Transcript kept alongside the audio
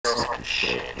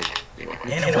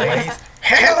Anyways,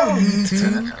 hello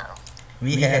YouTube.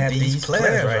 We have these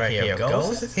players right here.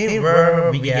 Ghost and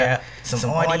Rub. We got some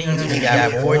audience. We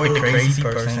got Boy the Crazy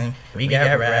Person. We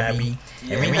got Rabby.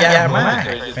 And we got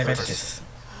mine, Fetish.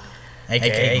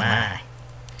 AKA mine.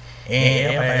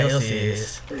 And everybody else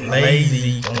is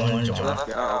lazy on joint.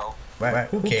 Right?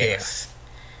 Who cares?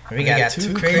 We got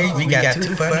two crazy. We got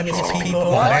two funniest people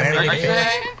on Family Fails.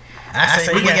 I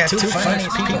say we got two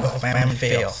funniest people on Family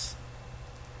Fails.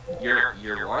 You're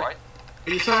what?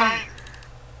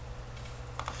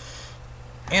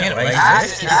 Anyways,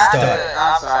 let's get started.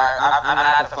 I'm sorry. I'm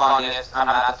not the funniest. I'm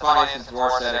not the funniest since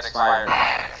War said expired.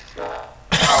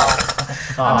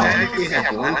 Technically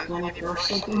have one funny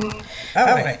person.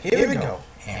 Alright, here we go.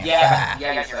 And Yeah, five,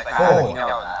 yeah, you're like, 4, you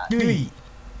know that. 3,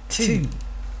 2,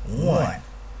 1.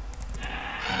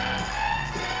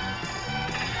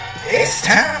 It's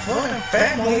time for the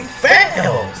Family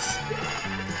Fails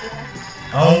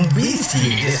on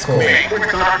BC Discord.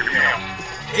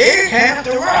 Here have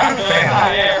the Rock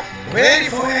family ready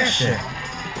for action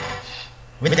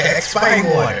with the expired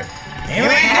water. And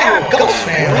we have Ghost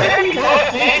family.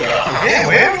 Yeah,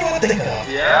 wherever you want to think of.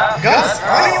 Yeah. Ghost,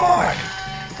 on your mark.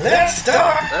 Let's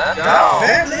start the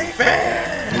Family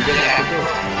Fails.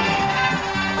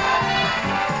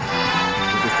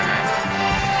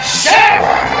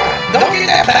 Shower! Don't get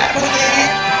that back again.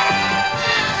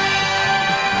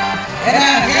 And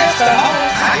now here's the host.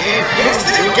 It's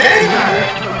the gamer.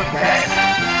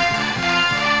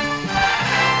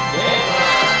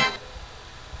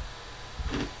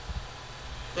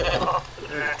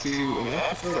 To an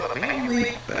episode of Family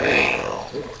Fails.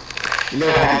 You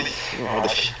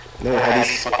know how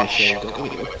these fucking shows go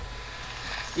anyway.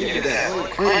 Yeah,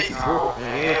 that crazy cool.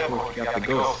 Yeah, we got the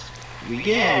ghost. We know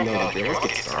the deal. Let's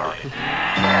get started.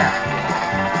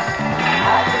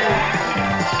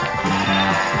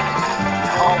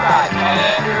 Oh God,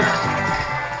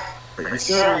 Are you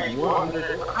sure you want to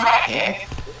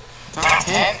Top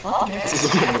 10? Fuck this is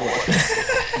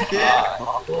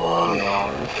Oh no.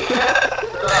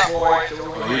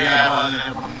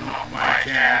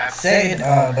 Say it,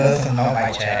 Buzz and all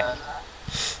my chat.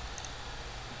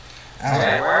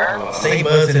 Alright. Say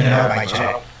Buzz and all my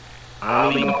chat. I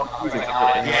don't even know.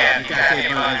 Yeah, you gotta say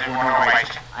Buzz for no right.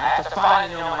 I have to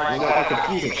find you on my We're not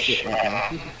confusing shit right now.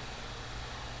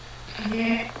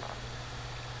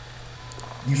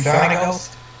 You found a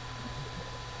ghost?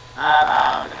 I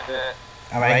found it.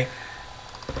 Alright.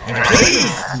 And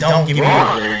please don't give me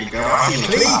There you go.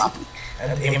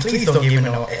 and please don't give me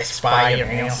no expired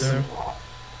answer.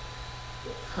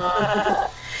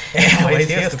 Anyways,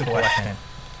 here's the question.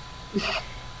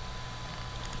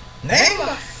 Name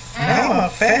a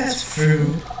fast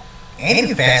food,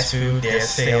 any fast food that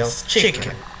sells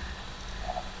chicken.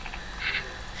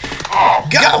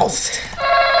 Ghost!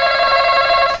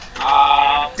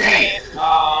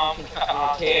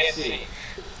 KFC.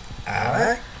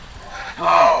 Alright.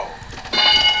 Oh,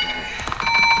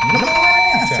 No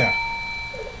answer.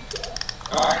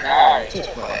 Alright. Just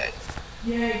play.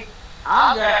 Yay.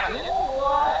 I'm gonna, you know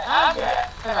what? I'm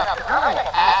gonna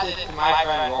pass it to my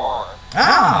friend Roar.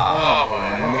 Ah! Oh,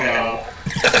 no.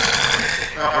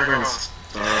 We're gonna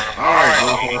start. Alright,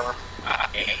 go.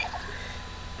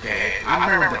 okay. I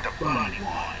remember the fun one.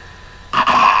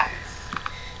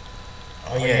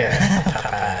 Oh yeah.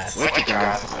 Popeyes. What you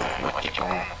guys? What you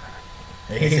doing?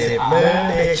 He said,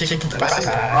 blood chicken Popeyes. Oh,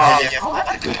 yeah. Oh,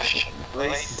 that's a good chicken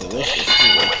place. Delicious.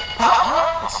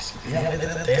 Yeah, it's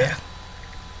up there.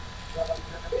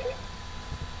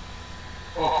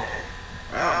 Okay.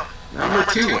 Well, number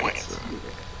 2 wins.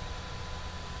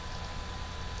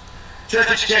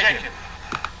 Church's chicken.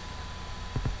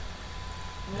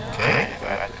 Okay.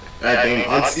 That damn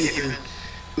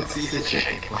unseasoned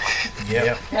chicken.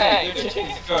 Yep. Hey, your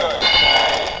chicken's good.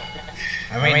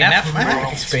 I mean, that's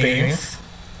my experience.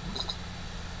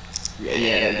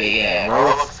 Yeah.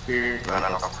 Roll experience. Well,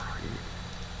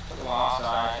 I'm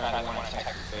sorry, I tried to want to text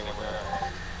you say where.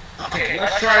 Okay,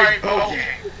 let's try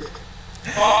Bojang.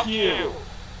 Fuck you.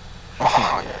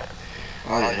 Oh, yeah.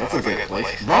 Oh, yeah, that's a good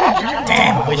place.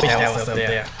 Damn, I wish that was up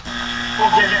there.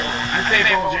 Bojang. I say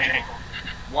Bojang.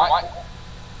 What?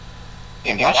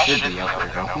 And that should be up there,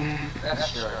 though.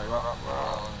 That's true.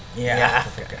 Yeah, I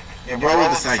forgot. Yeah, bro, we'll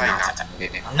decide not to.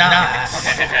 Nah.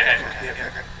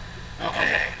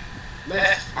 Okay.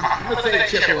 Let's say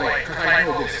Chick-fil-A, because I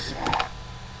know this.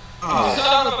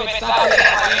 Son of a bitch, stop it.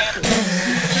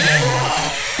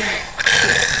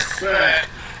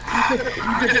 But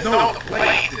you just don't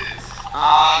play this.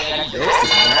 Yeah, you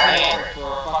just stand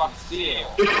for fucking steal.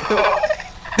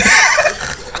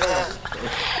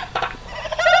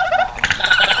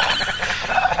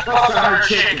 Southern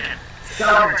chicken.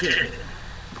 Southern chicken.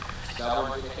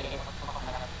 Stubborn chicken.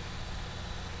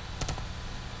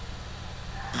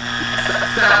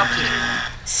 Southern chicken.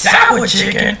 Sour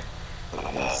chicken. I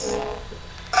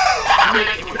mean,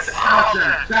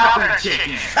 Southern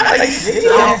chicken. I thought you said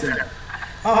Southern.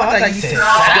 Oh, I thought you said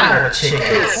sour chicken.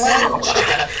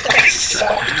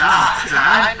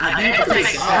 I didn't say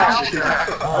Southern.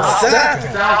 Oh,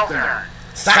 Southern. Southern.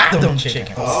 Southern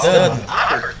chicken. Southern.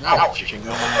 Sour chicken.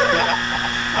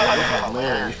 That's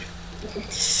hilarious.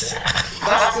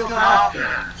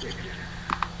 Southern chicken.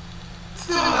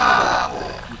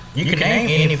 You can name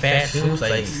any fast food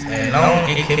place, as long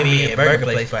as it can be a burger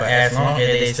place, but as long as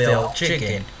they sell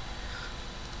chicken.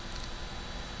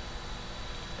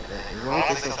 As long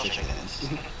as they sell chicken.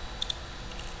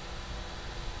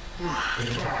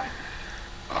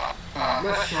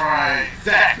 Let's try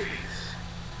Zaxby's.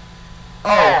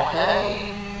 Oh,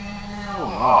 hell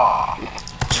no.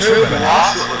 True, but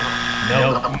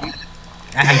nope.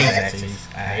 I hate Zaxby's.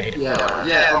 I hate it. Yeah,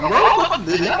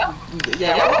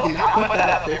 y'all did not put that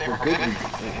out there for good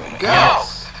reasons. Anyway,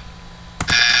 girls!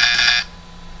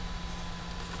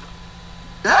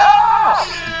 Girls!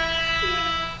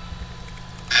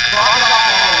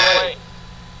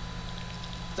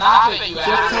 Stop it, you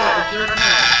asshole.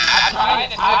 I'm trying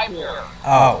to type here.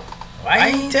 Oh,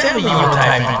 why didn't you tell me you were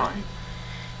typing?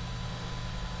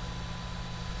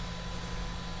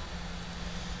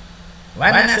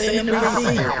 Why not say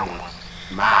NBC?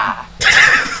 Mom.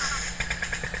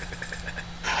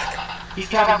 He's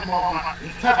talking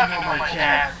on my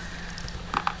chat.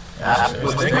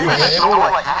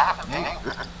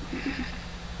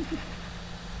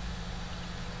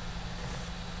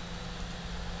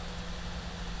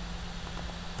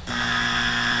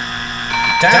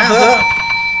 Time's up.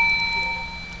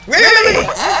 Really?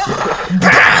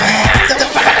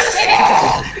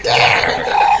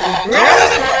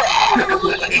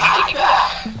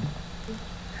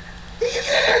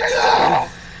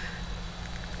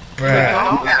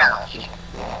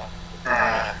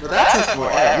 But that's just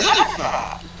for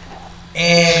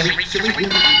And Should we get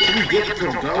to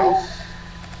those?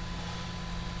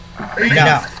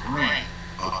 no,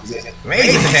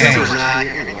 Raising Cane's.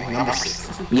 Number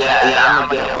 6. Yeah, I'm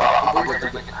gonna get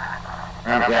it.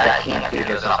 Okay, I can't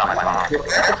figure this off my phone.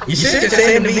 You should have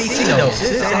said in the VC though. You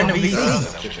should have said in the VC.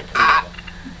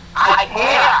 I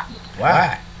can't.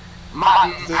 Why?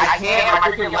 I can't. My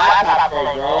freaking laptop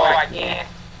goes, bro. I can't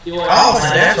do it. Oh, so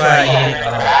that's why you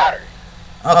battery.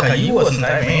 Okay, you wasn't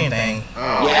typing anything.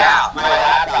 Yeah, my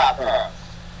laptop broke.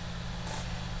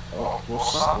 Oh,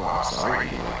 well, sorry.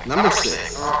 Number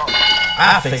 6.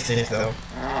 I fixed it though.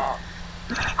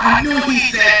 I knew he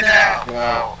said that.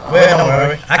 Well, Don't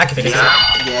worry, I can fix it.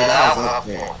 yeah, that was up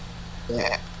there.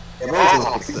 Yeah. Those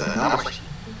look the number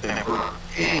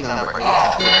 8. Number 8.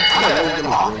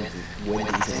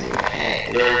 Wendy's anyway.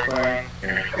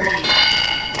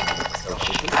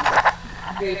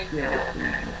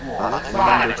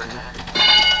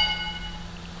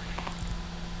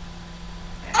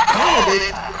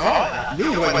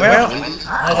 Well,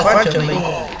 unfortunately,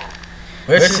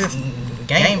 since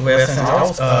game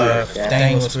since those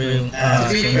thing was through,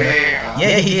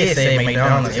 yeah, he did say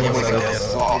McDonald's. It was up there,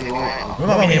 so we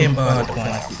won't hit him the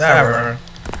points. Sorry,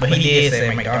 but he did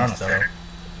say McDonald's though.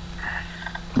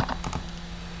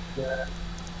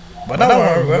 But don't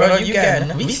worry, bro, you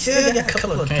got we still got a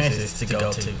couple of chances to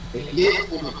go to.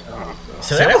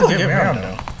 So that was a good round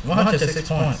though. 106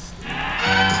 points.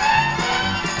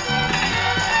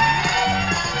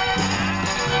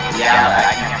 Yeah, but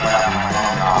I can't put up my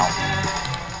phone,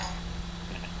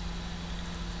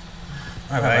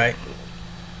 no. Alright.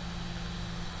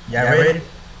 Y'all ready?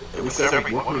 We said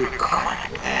we want to call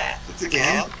it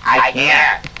again. I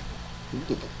can't.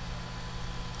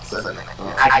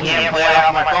 I can't play it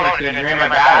off my phone because it's in my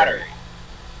battery.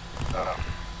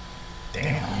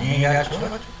 Damn, you ain't got your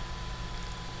charger?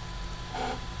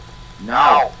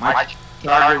 No, my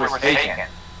charger was taken.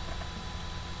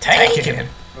 Taken?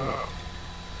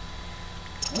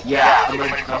 Yeah,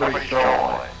 somebody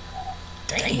stole it.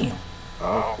 Damn.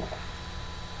 Oh.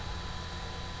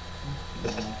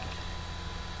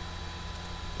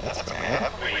 That's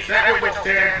bad. Is that what was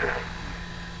there?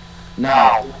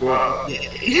 No. Well,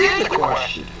 here's the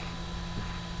question.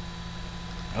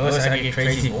 Unless I get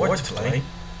crazy boards to play.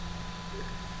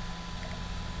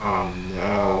 Oh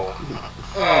no.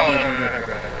 Oh,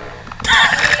 no.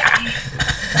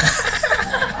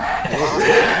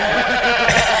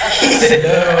 He said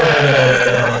no.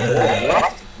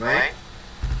 Right?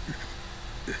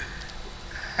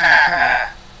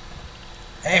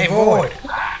 Hey, Void.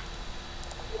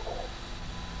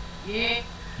 Yeah.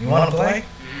 You wanna play?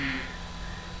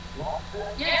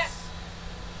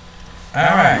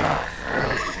 Alright.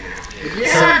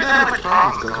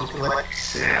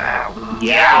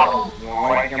 Yeah.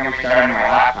 Well, I think I'm gonna start on my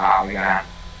laptop again.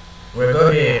 Well, go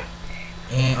ahead.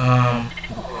 And,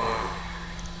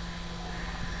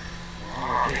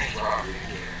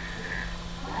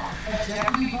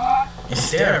 it's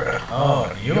Sarah.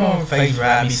 Oh, you're gonna face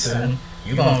Robbie soon.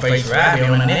 You're gonna face Robbie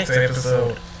on the next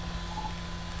episode.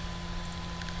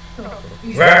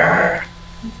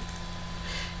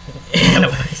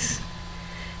 Anyways.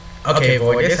 Okay,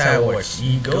 boy, this how it works.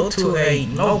 You go to a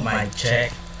no mic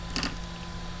check.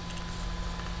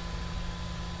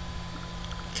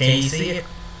 Can you see it?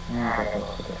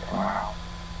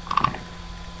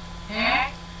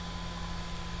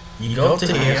 You go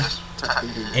to here,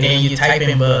 and then you type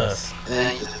in buzz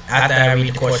after I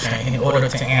read the question in order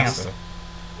to answer.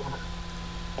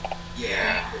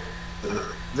 Yeah.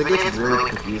 It gets really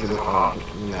confusing with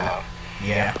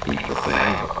Yeah. people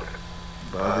saying,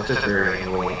 but it's just very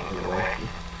annoying in a way.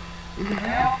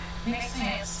 Well, makes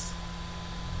sense.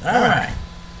 Alright.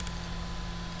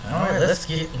 Alright, let's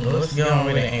get on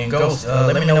with it. And Ghost,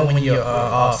 let me know when you're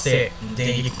all set, and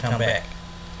then you can come back.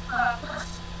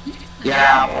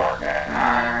 Yeah,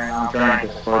 I'm trying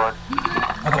to start.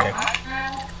 Okay.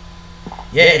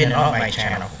 Yeah, and on my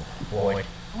channel, boy.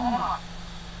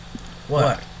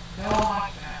 What?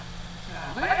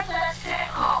 Where's that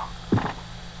channel?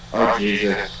 Oh,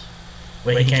 Jesus.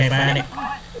 Wait, you can't find it?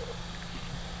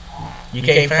 You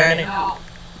can't find it?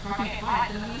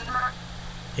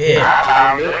 Yeah. I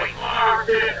found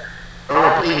it.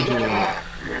 Oh, please do that.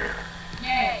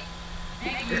 Yay.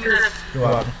 Thank you. You're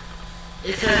welcome.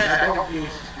 It says I don't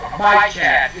use my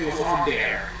chat. It was on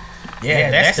there. Yeah,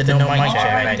 that's the no mic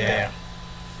chat right there.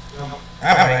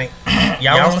 Alright.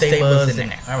 Y'all don't stay buzzed in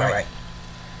there. Alright.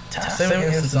 Top 7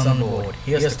 instances on the board.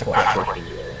 Here's the question.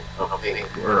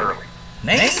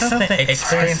 Name something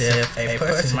expensive a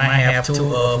person might have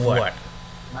two of what?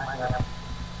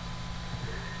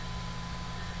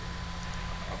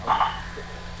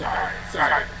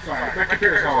 Sorry. My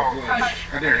computer's all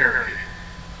glitched. I didn't hear it.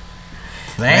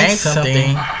 Name something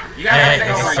You gotta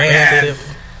think like that.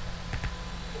 expensive.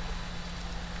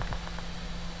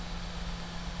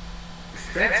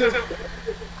 Expensive?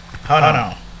 Hold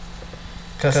on.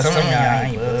 Cause some of y'all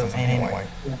ain't buzzing anyway.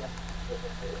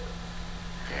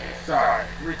 Sorry.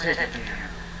 Retake it again.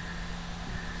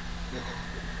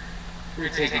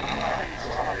 Retake it again.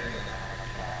 Sorry.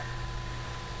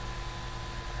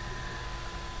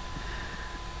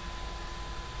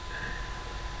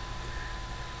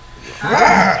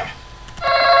 Ah!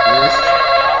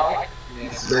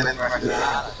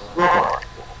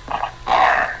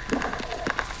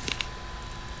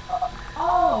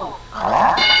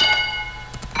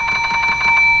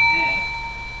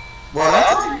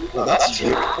 Well, that's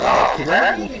true. Oh,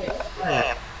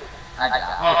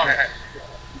 Okay.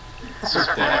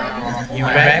 You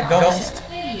back, Ghost?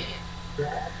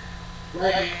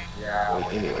 Yeah.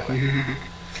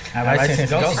 Alright, since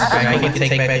Ghost is back, you can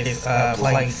take back his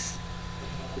place.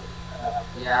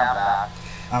 Yeah, I'm back.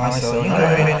 Alright, so you know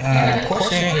the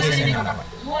question is in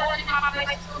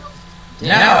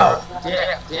No!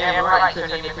 Damn right,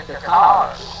 couldn't even pick the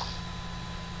car.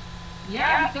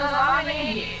 Yeah, because I'm an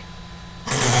idiot.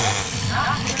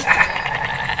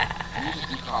 You just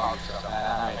keep calling yourself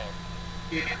that.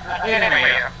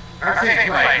 Anyway, I'm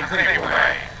thinking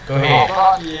play. Go ahead.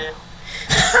 Fuck you.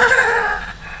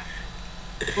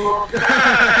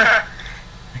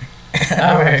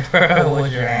 Alright, what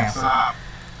was your answer?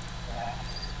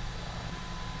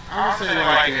 I'll say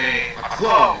like a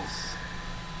clothes.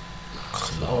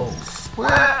 Close.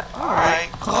 Well,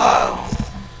 alright, close.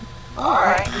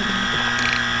 Alright.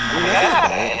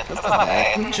 That's not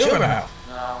bad. Chill out.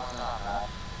 No, it's not bad.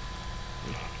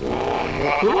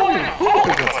 Who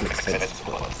picks up some expensive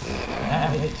clothes?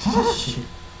 Shit.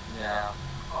 Yeah.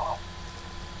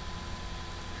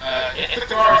 It's a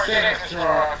car Santa's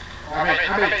truck. I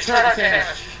mean, truck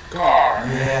Santa's car.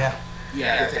 Yeah.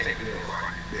 Yeah, that's it.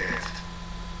 Yeah.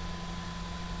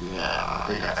 Yeah, I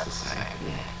think that's the same.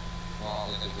 Well,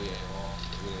 it's a vehicle.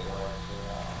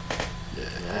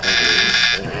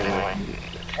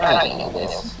 I think it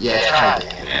is. Yeah, try it.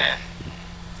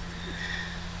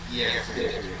 Yeah, it's a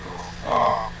vehicle.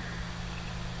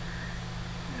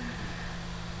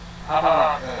 How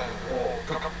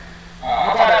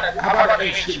about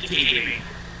HDTV?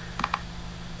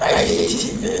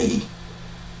 HDTV.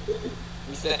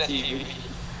 He said TV.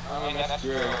 I mean, that's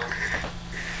true.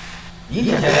 You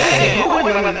just said, Who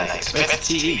would want that expensive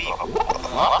TV? What the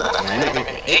fuck? Man,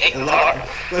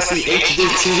 let's see,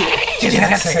 HDTV. you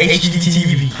just said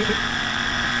HDTV.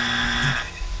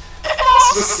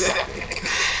 Specific.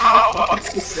 How fucking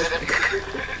specific?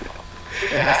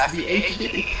 It has to be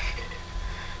HD.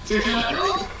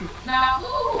 Now,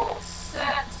 who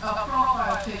set a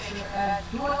profile picture as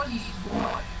Dorothy's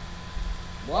boy?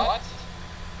 What?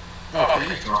 Oh,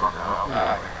 you talking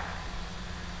about?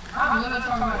 I'm literally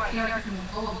talking about characters from the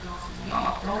Golden Girls.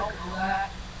 Y'all don't know that.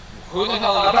 Who the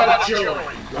hell How is about that?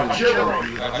 a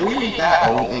jewelry? We need that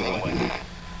old anyway.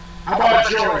 How about a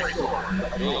jewelry store?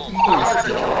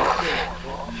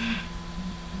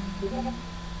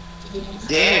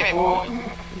 Damn it, boy.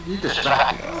 You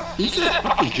distracted us. He said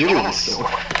fucking jewelry store.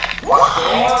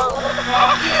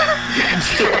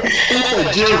 It's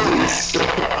a jewelry store.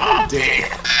 I'm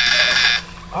dead.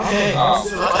 Okay.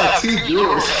 That's like 2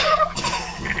 jewelry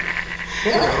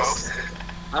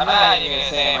I'm not even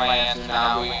saying my answer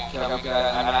now because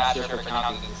I'm not sure if it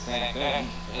counts as the same thing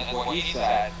as what he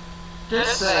said.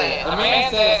 Just say, The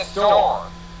man said store.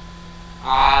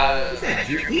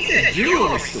 he said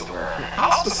jewelry store.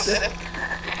 How specific?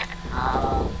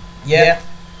 Yeah.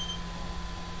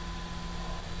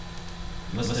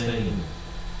 Let's say.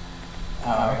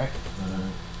 Alright.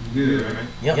 You good, right?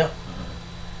 Yep.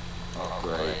 Oh,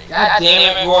 great. God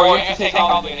damn it, Roy, you can take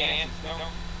all the answers. No.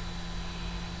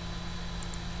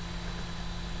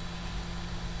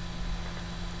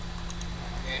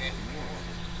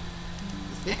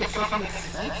 Think of something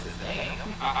expensive,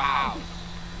 damn. Ow.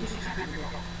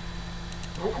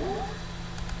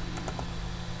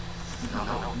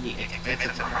 No, you need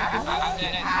expensive crap. I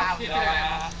said how,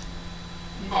 dumbass.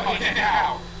 Oh, yeah,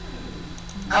 now.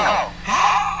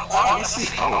 Oh, let's see.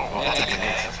 Oh, that's a good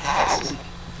answer. House.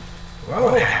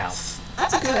 Roadhouse.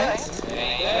 That's a good answer.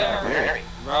 Hey, there. Very.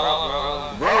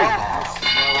 Roll. Roadhouse.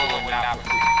 Roll, not with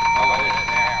you. Oh, it is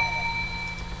now.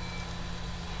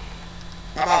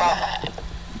 How about that?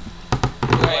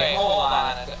 Wait, hold on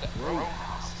a second.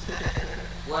 Roadhouse.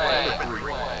 Wait.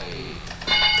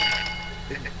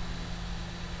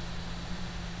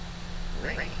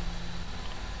 Ring.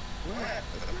 What?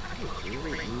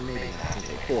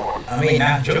 I mean,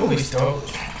 not jewelry store.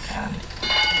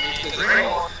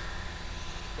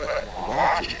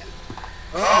 Watch it.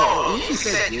 Oh, you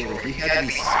said jewelry. He had to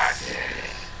be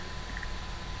specific.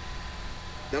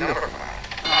 Number 5.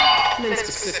 I'm being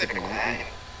specific on that.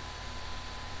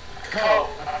 Coat,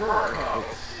 a fur coat.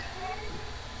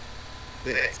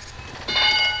 This.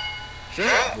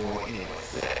 Shirt boy, anyway,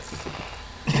 6.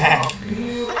 I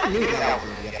knew that was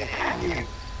going to be I knew.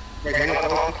 Like, I'm not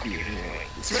all confused anyway.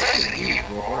 Especially you,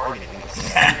 bro.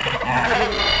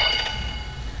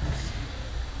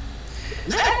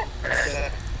 Purse.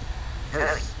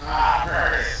 Purse.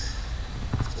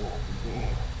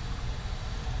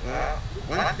 Well,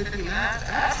 159.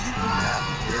 That's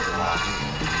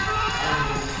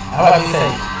How about you say?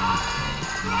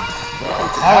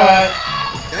 Alright.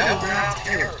 Battleground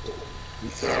territory. I'm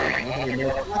sorry, I don't even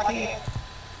know if I can.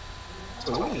 So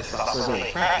we need to stop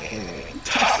serving crack anyway.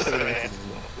 Toss it in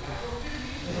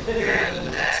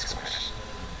the next question.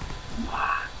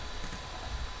 Why?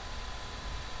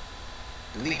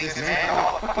 Delete this man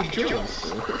out of fucking jewelry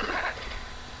store.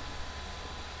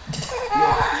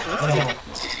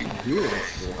 Jewelry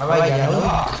store. Alright, y'all know.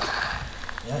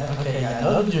 Yeah, okay, y'all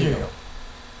know the drill.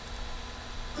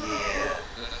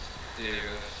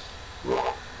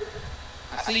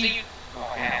 I see you.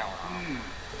 Oh, hell.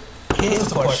 Here's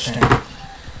the question.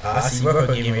 I see Rubber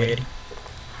getting ready.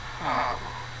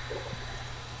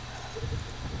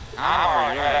 I'm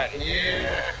already ready.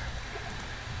 Yeah.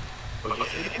 But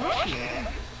just the question.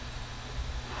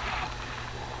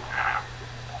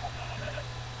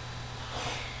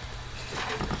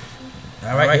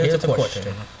 Alright, here's the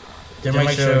question. Just make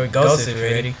sure Ghost is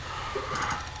ready.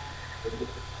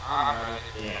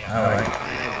 Alright.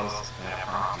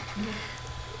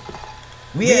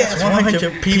 We asked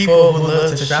 100 people who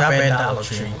love to shop at Dollar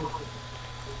Tree.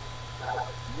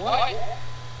 What?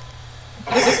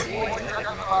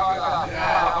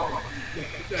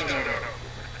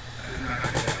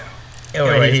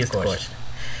 Alright, here's the question.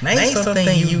 Name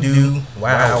something you do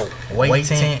while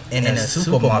waiting in a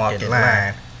supermarket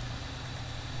line.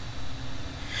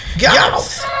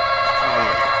 Ghost!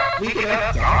 We can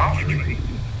have Dollar Tree.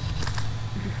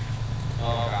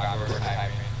 Oh, God, we're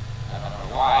typing. I don't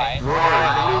know why. Roy,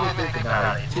 don't even think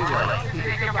about it. Too late.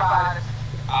 Think about it.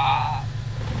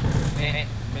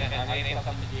 Maybe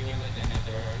something to do with it in the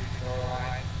grocery store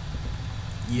line.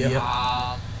 Yep.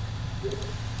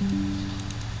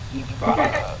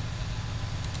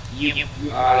 You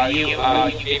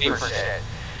pay for shit.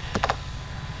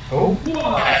 Oh?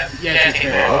 Yes, it's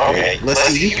fair. Okay, let's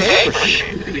see you pay for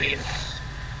shit.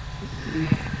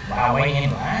 While waiting in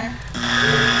line?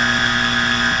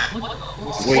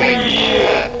 So Wait,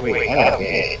 I don't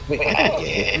get it.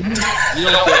 You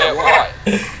don't get what?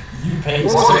 You pay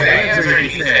What was the answer he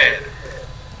said?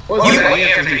 What was the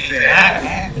answer he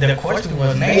said? The question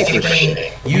was, name something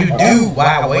you do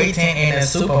while waiting in a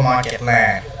supermarket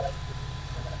line.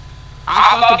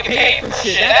 I fucking pay for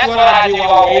shit. That's what I do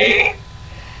while waiting.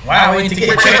 While waiting to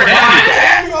get checked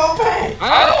out, you don't pay. I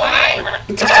don't pay.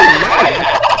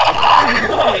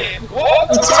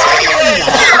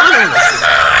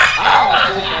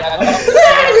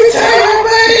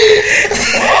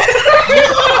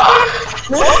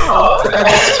 What?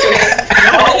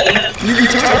 You be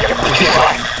tired.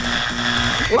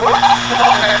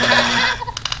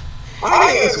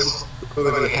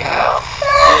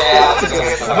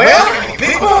 Well,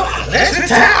 people, let's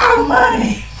retire our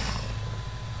money.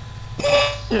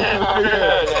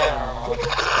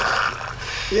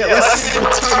 Yeah, let's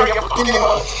retire your fucking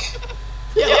money.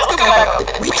 Yeah, let's go back.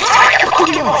 Retire your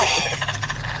fucking money.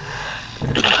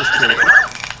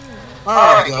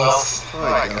 Alright, girls.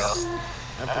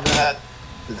 After that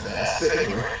disaster.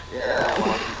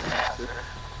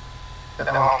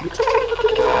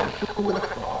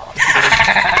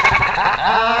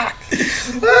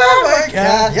 Oh my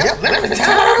God! Yep, let's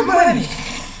retire our money.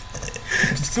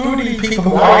 Screw these people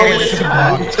who are in the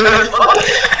supermarket.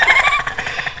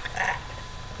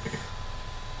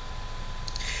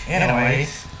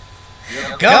 Anyways,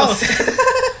 Ghost.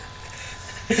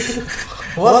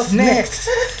 What's next?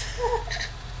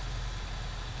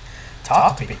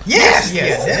 Talk to me. Yes,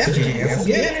 that's a good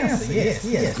answer.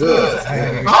 Yes. Good.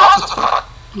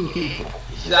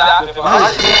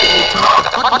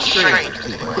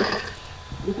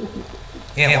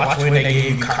 Yeah, watch when they give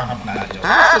you comment knowledge. I'm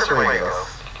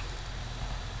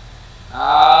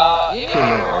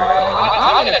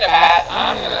gonna pass.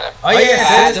 Oh yeah,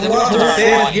 that's the one who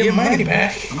said give money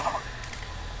back.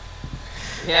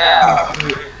 Yeah.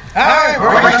 Alright, bro.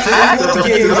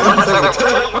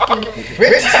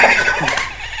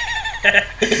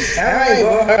 Alright,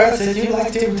 well, since you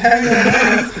like to retire your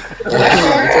money,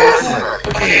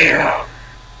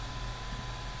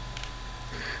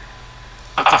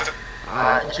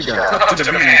 Alright, what you got? Talk to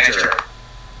the manager.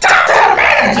 Talk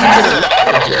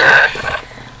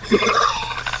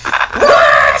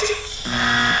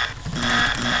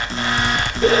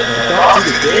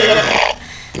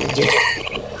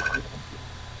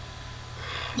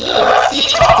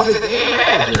to the damn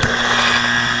manager.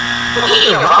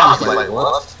 Like,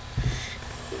 what?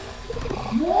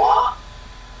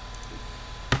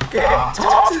 Yeah,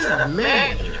 talk to the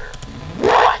manager.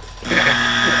 What?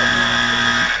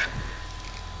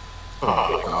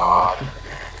 Oh, God.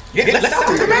 yeah, let's talk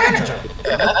to the manager.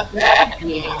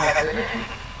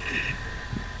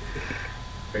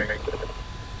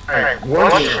 Alright,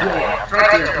 one year. Talk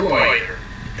to your employer.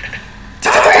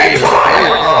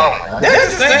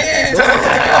 That's the same answer.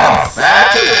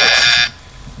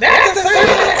 That's the same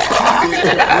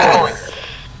answer.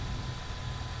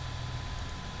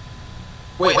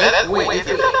 Wait.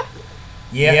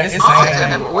 Yeah, it's the same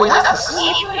thing. Wait, that's the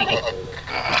same thing.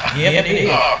 Yeah, it is.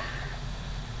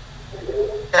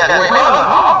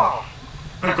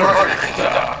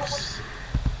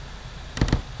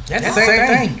 That's the same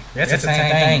thing. That's the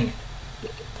same thing.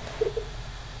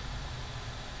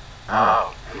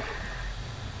 Oh.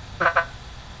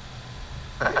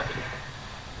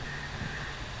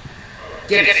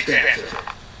 Get expensive.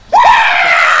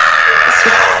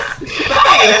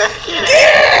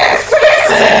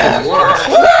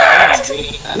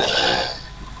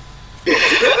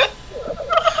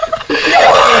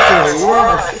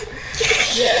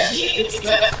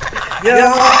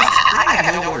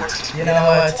 You know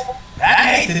what? I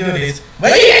hate to do this,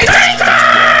 but yeah,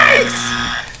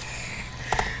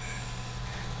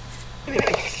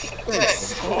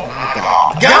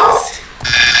 Ghost,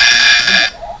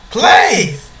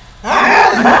 please.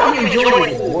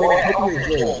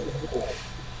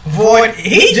 Void,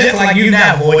 he just like you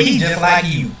now, Void. He just like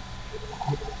you.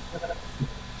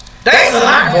 Thanks a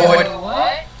lot, Void.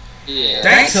 What? Yeah.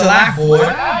 Thanks a lot,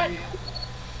 Void.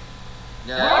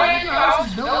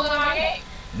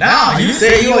 No, you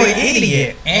said you're an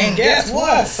idiot. And guess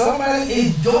what? Somebody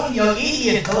is joining your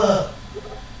idiot club.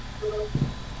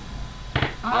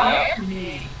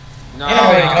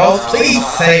 Anyway, Ghost, please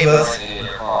save us.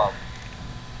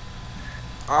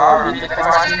 Read the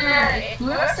question.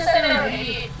 Whoever said that an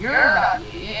idiot, you're not an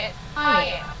idiot. I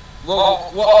am.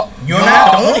 Well, You're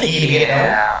not the only idiot, though.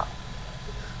 yeah.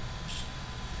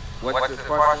 What's the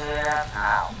question again?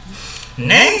 Ow.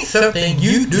 Name something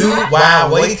you do while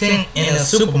waiting in a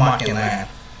supermarket line.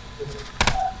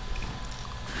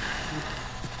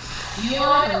 You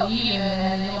don't have to leave him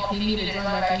and then you need to join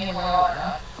back in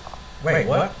without. Wait,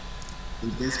 what?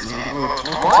 This man,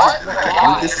 what?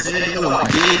 Like, this man, you know,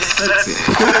 be expensive.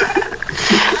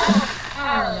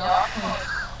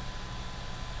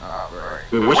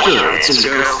 Wait, what's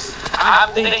your girls? I'm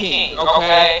thinking,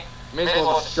 okay? May as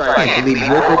well strike. Like, we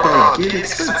work about get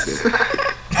expensive.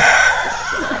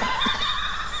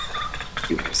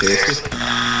 Seriously?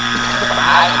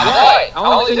 I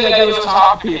only thing I do is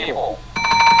talk to people.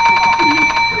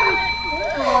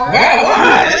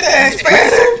 Wow, is that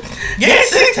expensive? Get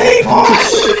 16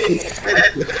 points!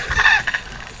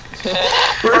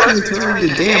 First you turn the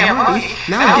damn money,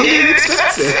 now get it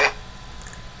expensive.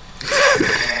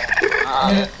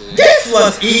 This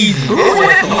was easy.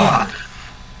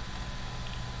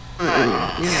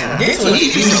 This was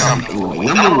easy.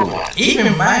 Number one.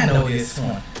 Even mine know this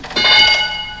one.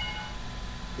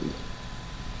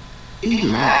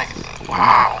 Even mine.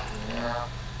 Wow.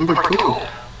 Number two.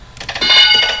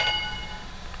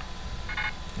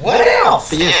 What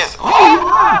else? Yes. Oh,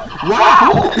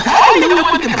 wow. How do you know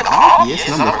what the obvious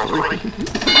number 3?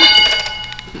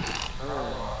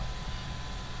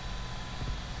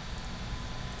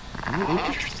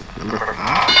 Interesting. Number 5.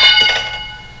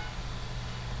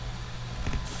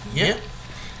 Yep.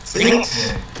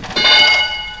 6.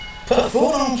 Put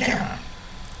food on camera.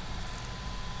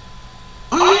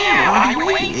 Oh yeah, why are you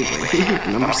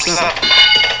waiting? Number 7.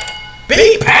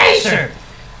 Be patient.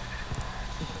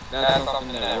 That's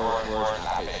something that works worse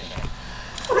than patient.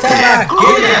 Tell my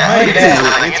get it money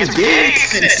back. It's very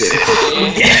expensive.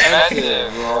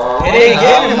 Expensive, bro. It ain't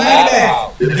getting the money back.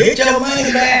 Get your money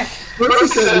back. First you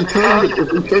said return your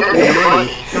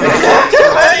money. Your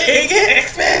money ain't get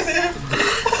expensive.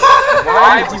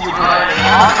 Why did you return it?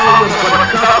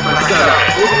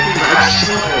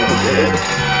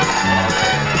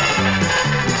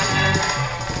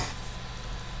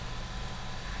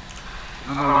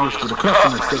 For the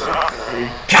customer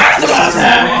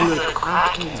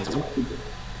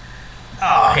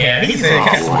Oh, hell, he said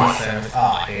customer service. Oh,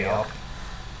 hell.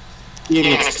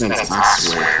 It's expensive, I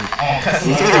swear. Oh,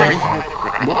 customer service.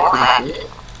 What profit?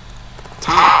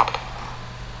 Top.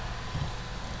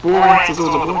 4 ounces of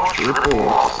the triple.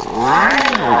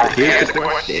 Wow. Here's the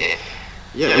question.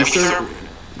 Yeah, we serve.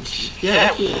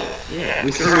 Yeah.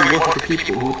 We serve work for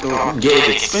people who thought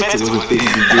getting expensive was a thing to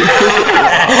do.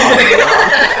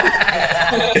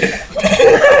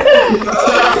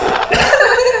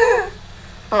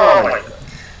 Oh my God.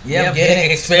 Yep,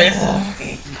 getting expensive.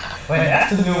 Wait,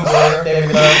 that's the new word that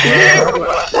we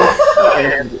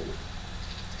love.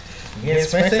 Get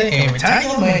expensive and return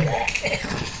your money back.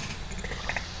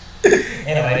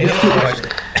 Anyway, this is the question.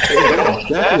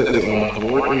 Definitely on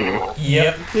board, you know.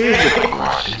 Yep. Here's the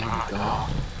question. My God.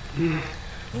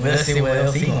 Let's see what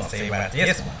else he gonna say about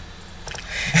this one.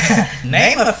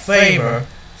 Name a favor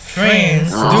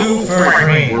friends do for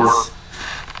friends.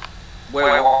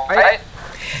 Wait, what?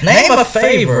 Name a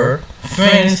favor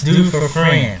friends do for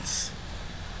friends.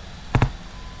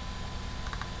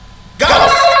 Go!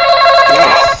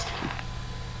 Yes.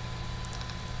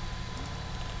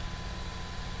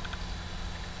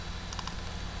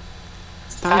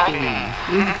 Typing.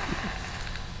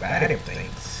 Bad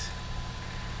things.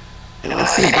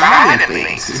 Let's see bad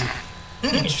things.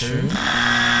 True.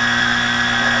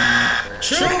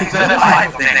 True.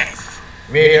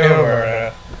 Radio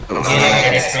or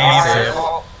getting expensive.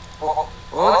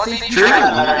 Well, let's see. True.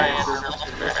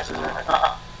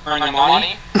 Earn the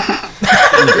money.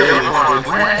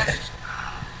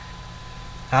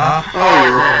 Huh? Oh,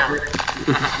 you're right.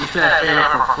 You said favor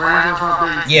for friends or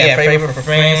something? Yeah, favor for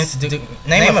friends.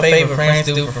 Name a favor friends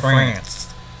do for friends.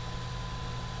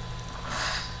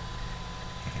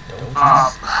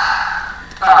 Huh?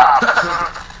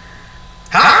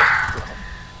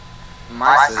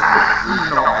 My sister.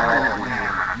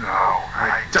 No, I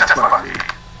just bought me.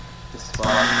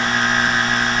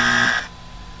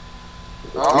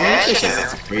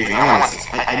 That's crazy. I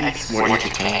need some more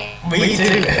entertaining. Me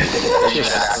too.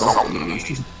 Just something.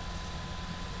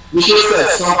 You should have said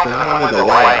something. I wanted to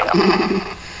lie.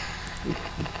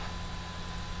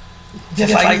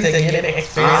 Just like you said, get it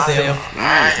expensive.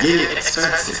 Nice. Get it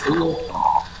expensive. Cool.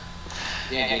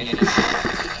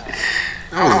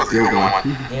 That was a good one.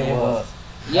 It was.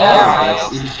 Yeah,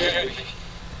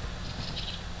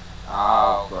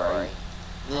 oh, great.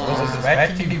 This is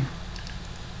back to you.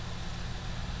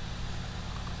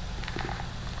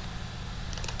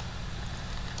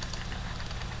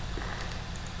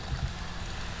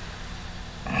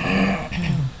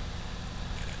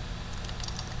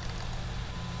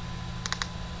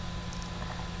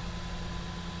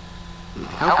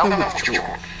 Help them with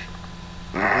chores.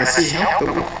 I see help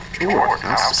them with chore.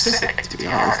 How specific, to be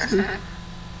honest.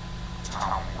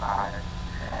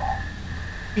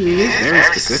 He is very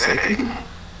specific.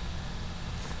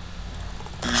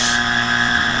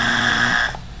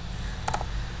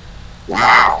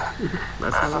 Wow.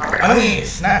 That's not fair. I mean,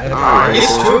 it's not.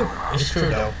 It's true. It's true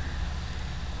though.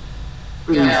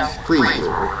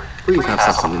 Please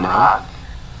have something in mind.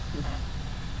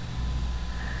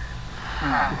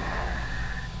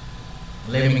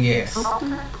 Let me guess.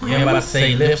 You about to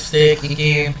say lipstick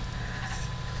again?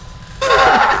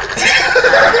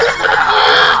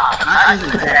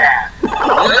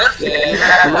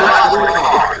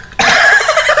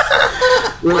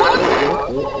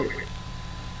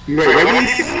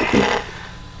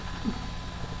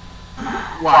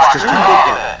 Watch this.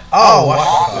 Oh, watch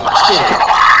this.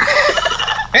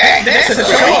 Hey, that's a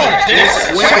charge.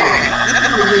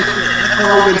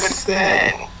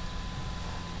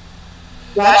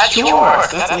 That's yours.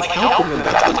 That's an compliment.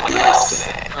 That's what the girl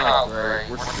said. Oh, great.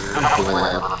 We're screwed. I'm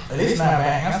playing. At least not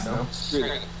bad answer though.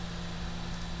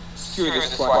 Screw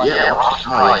this squad. Yeah.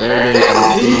 Alright, there it is.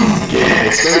 Yeah,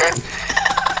 expect.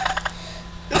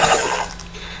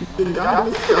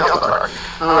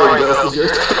 Alright, Gus, your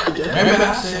turn again. Remember I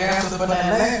should answer for that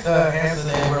last answer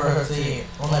that Bert said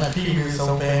on that previous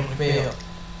Family Fails.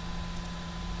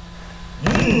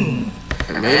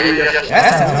 Maybe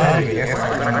That's how I get.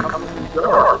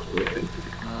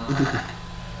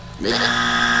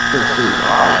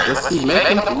 Alright, let's see,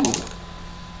 making food.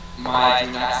 My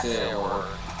do not say a word.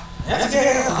 That's a good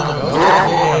answer though.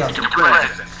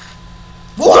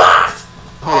 What?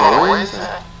 Hold on, what is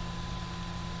that?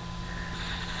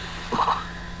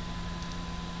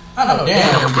 I know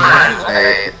damn.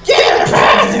 Hey, Get the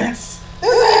presidents!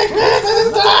 This ain't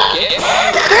Christmas time!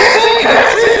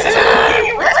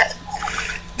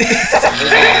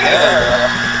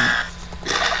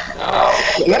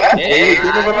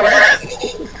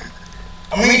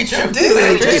 I mean, true, this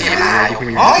ain't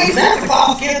Christmas. All these Santa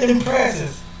Claus get them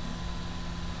presents.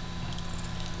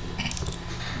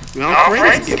 no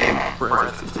friends give him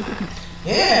presents.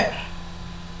 Yeah.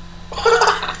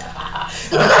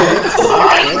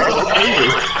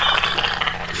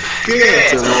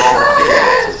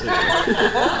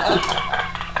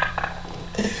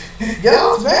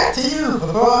 Yo, back to you,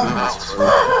 boy. That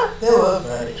was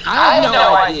funny. I have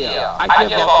no idea. I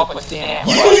give up with Santa.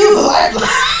 You can use a lifeline.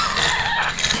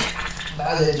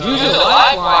 Use a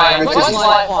lifeline. What's a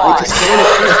lifeline?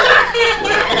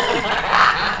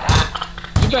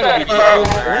 You better be careful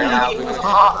right now because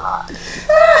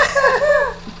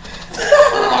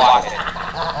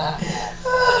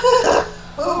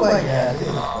Oh my god.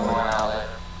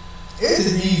 This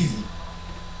is easy.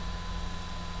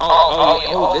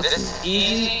 Oh, this is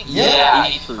easy? Yeah,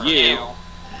 easy for you.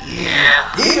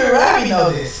 Yeah. Even Robbie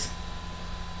know this.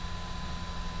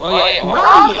 Well, yeah,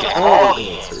 Robbie can all the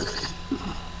answers.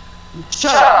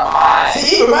 Shut up, Mike.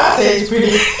 See, even Robbie said it's pretty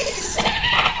easy.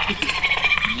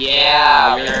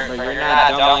 Yeah, but you're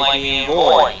not dumb like me and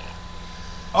Boy.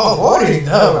 Oh, Boy is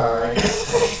dumb, alright.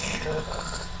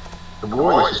 The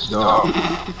boy is dumb.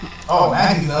 Oh,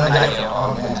 man, he's dumb.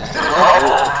 Oh, man.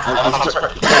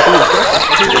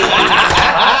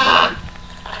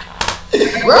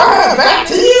 Rob, back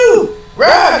to you!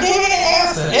 Rob, give me an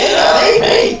answer.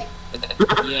 ASAP!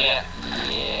 Yeah.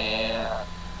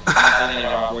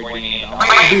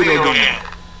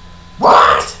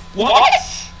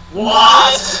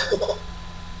 What?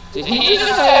 Did he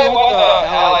just say what the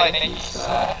hell I think he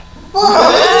said?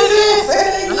 What? Say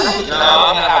it again. No,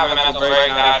 I'm gonna have a mental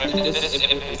breakdown.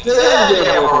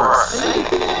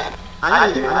 I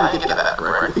didn't get that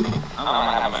correctly. I'm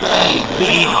gonna have a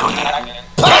mental breakdown.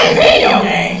 Play video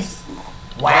games!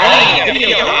 Wow!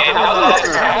 Video games?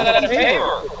 How's that a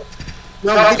favor?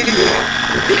 No,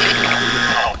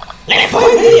 Let's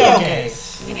play video games!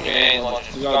 Okay,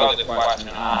 let's go to the question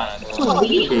on.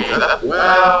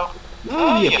 well,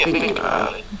 now you think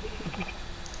about it.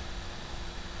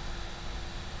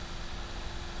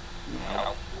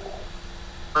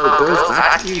 Oh, those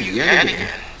actually, yeah.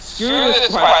 Screw this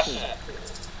question.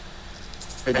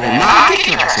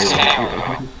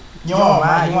 You want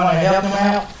mine? You want to help them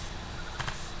out?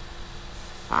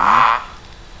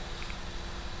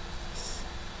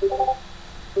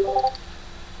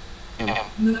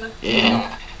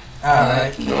 Yeah.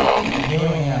 Alright. Give me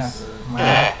an answer.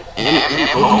 Mine.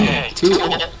 Okay. Two.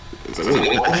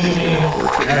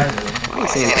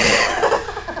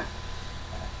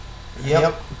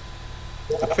 Yep.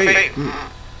 Fate.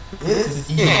 This is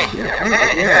easy.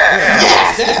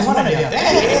 Yes, that's one of them.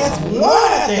 That is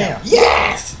one of them.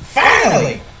 Yes!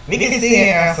 Finally! We can see an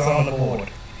answer on the board.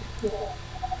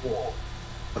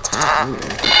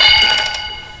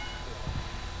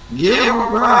 Give him a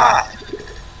ride.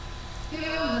 He was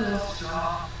a little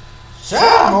strong. Shut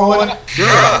up, boy. Shut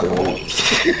up, boy.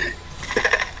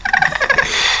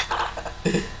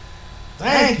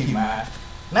 Thank you, man.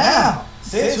 Now,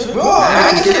 since we're going,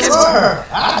 I get to her.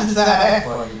 I decided that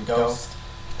for you, Ghost.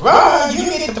 Roar, you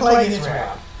get to play this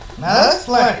round. Now let's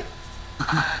play.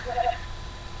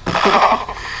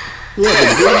 Yeah,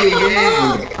 the video game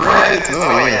and the prize.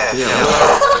 Oh, yes, yeah.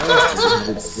 That's a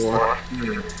good score.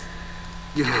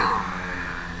 Yeah.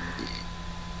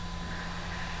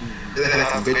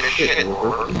 That's some good shit,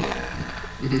 Roar.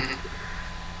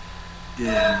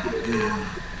 Yeah.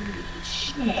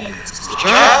 Shut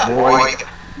up, boy.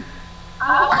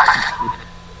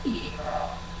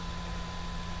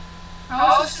 I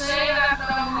was just saying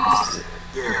after I missed.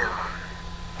 Yeah.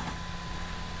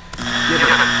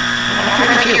 I'm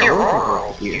trying to get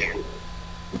Roar here.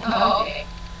 Oh, okay.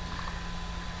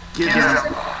 Get down.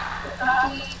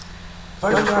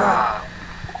 First round.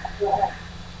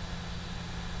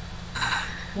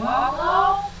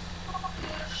 Well,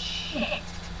 shit.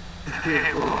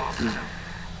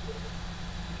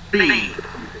 B.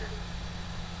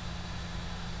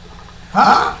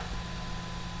 Huh?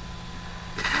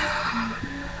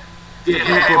 Get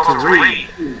people to read.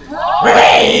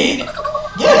 Read!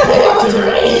 Get people to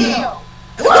read!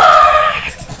 What?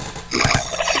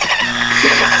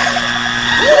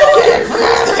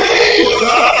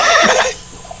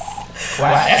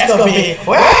 Wow, that's gonna be.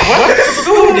 What the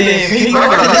school did? Today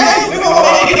we're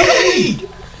gonna make you read.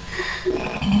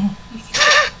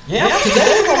 Yeah, today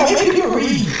we're gonna make you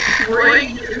read.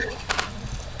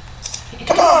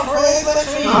 Come on, friends,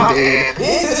 let's read. I'm dead.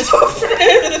 This is your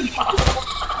friend.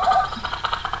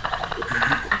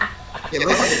 Yeah,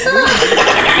 let's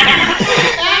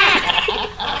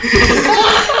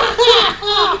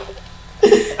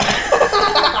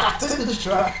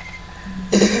try.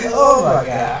 Oh my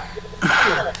god.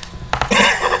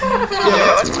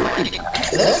 Yeah,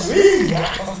 Let's read.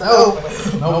 No,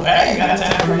 I ain't got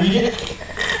time to read it.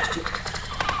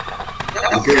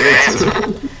 good answer.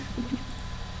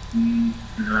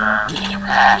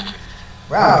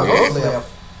 Wow, those left.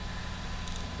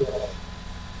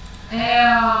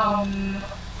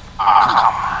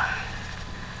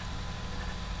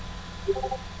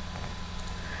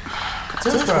 Two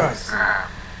strikes.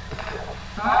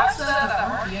 That's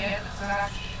RGN.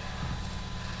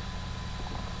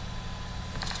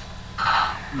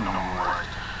 No more.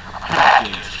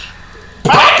 Package.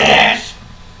 Package!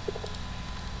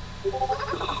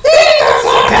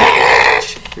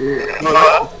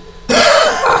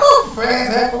 Friends,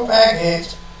 that's for package.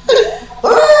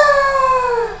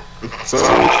 So,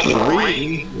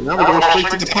 reading. Now we're going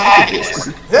straight to the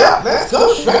packages. Yeah, let's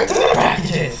go straight to the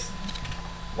packages.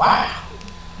 Wow.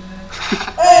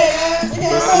 Hey, man, we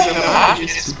got Let's see the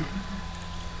packages.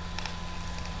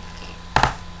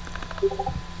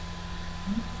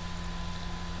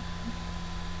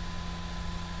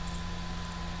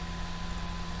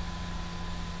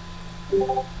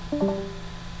 What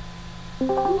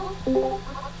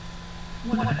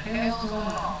the hell's going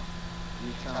on?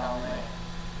 You tell me.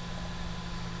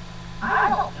 I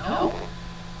don't know.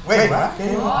 Wait, what?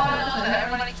 All I know is that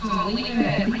everybody's going to leave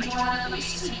and rejoin the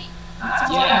BC.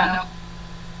 That's all I know.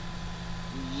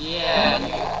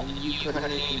 Yeah, you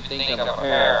couldn't even think of a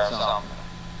pair or something.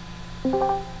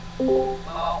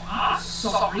 Well, I'm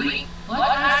sorry. Like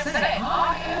I said,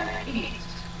 I am an idiot.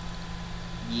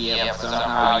 Yeah, but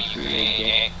somehow you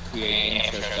create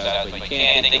answers so that we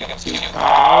can't think of two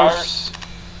cars.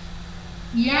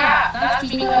 Yeah, that's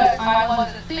because I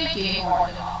wasn't thinking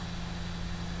hard enough.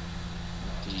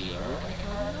 Do you ever think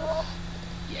hard enough?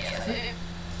 Yes, I did.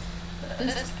 But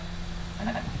this is...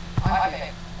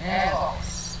 Okay, as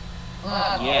always.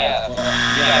 Yeah,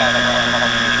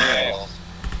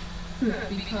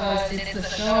 Because it's the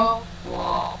show,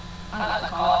 well, I like to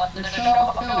call it the show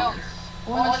of failures.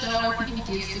 Or the show where people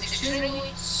give extremely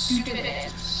stupid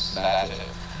answers. that's it.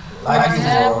 Like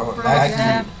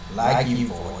you,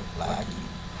 For Like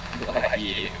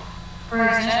you. For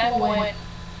example, when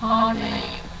on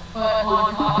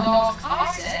hot dogs, I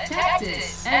said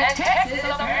Texas, and Texas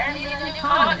apparently is a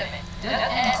condiment.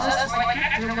 And just like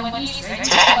after when he said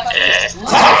Texas.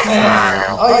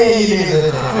 Oh yeah, you did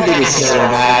it.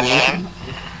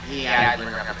 Yeah, I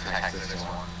bring up the Texas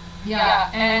one. Yeah,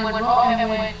 and when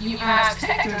you asked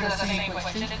Hector the same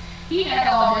question, he had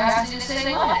the audacity to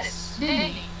say lettuce,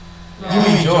 didn't he? You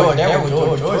mean George? That was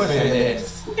George. George said that.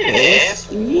 Yes.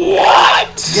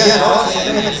 What? Yeah, George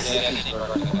said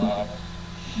that.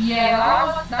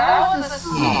 Yeah, that was the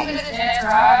stupidest answer I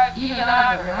even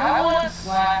ever heard. I wanted to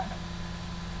slap.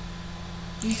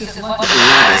 He's just lucky.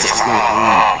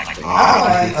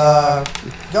 Alright,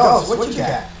 Ghost, what you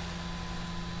got?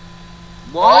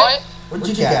 What? What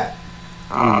you got?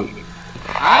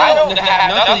 I don't have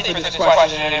nothing for this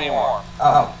question anymore.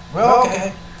 Oh, well,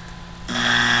 okay.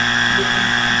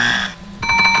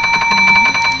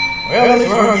 Well, let's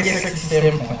roll get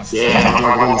 67 points. Yeah,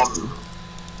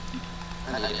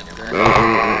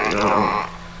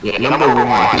 yeah, number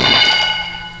one.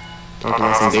 Talking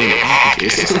about some dating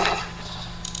packages.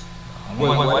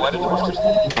 What?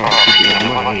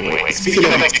 Speaking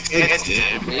of expensive.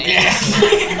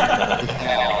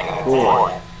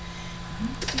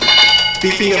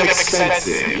 Speaking of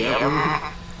expensive,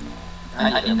 yeah.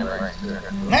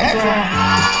 Next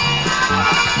round.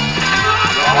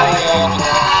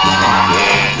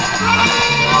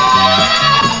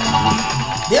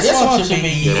 This one should be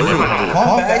easy.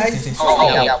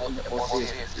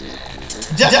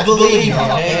 Just believe me,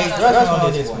 okay? Trust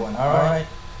on this one, alright?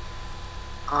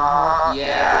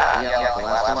 Yeah, the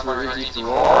last one's where you keep the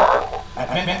roar.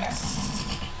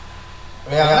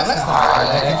 Yeah, that's not hard.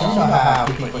 You know how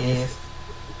people is.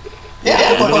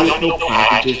 Yeah, but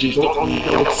packages, you don't need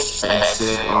no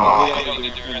expensive. I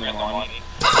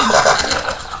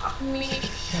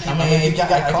mean, if you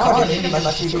got a card,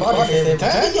 like she card said,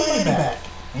 turn your money back.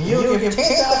 And you'll give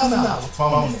 $10,000 for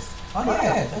bonus. Oh,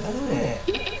 yeah, let's do that.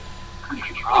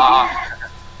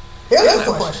 Here's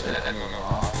the question.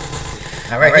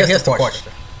 Alright, here's the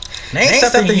question. Name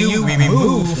something you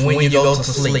remove when you go to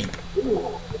sleep.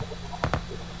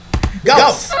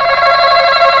 Ghost!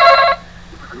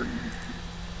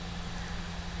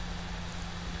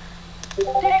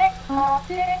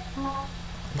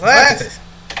 Glasses.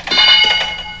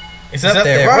 It's up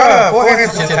there, bro. 4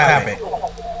 answers to topic.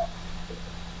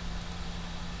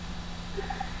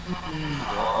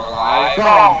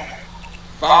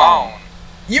 Phone.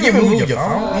 You remove your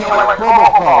phone?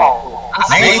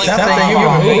 Name something you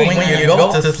remove when you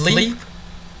go to sleep.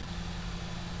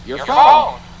 Your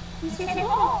phone.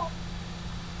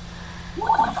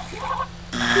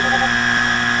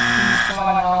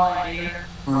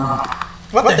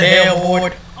 What the hell,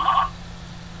 Ward?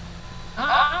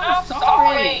 I'm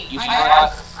sorry. You I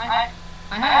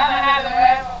haven't had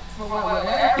that for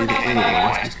whatever. I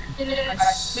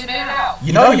spit it out.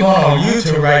 You know you're on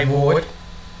YouTube, right, Ward?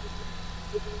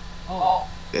 Oh.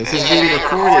 This is being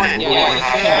recorded.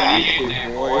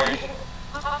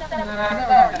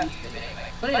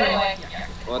 But anyway.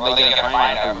 Well, they're gonna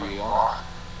find out who you are.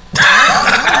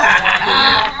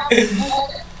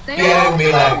 They'll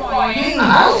be like,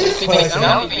 this person.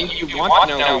 You want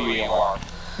to know who you are.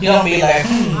 You don't be like,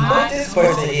 what this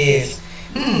person is.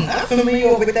 I'm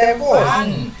familiar with that voice. I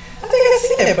think I've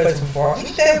seen that person before.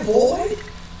 Ain't that boy?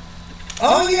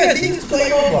 Oh yeah, he just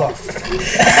played Roblox.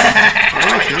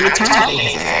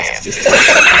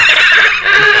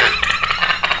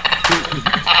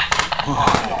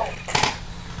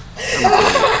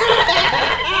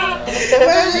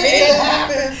 Imagine it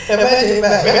happened. Imagine it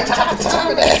happened. Top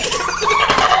of that.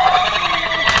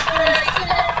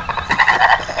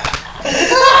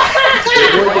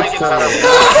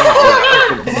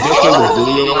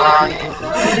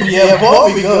 Yeah,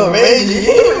 boy, we go crazy.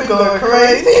 We go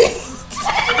crazy.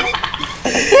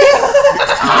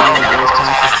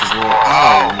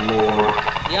 Oh, Lord.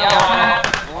 Yeah,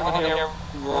 I want to hear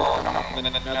roar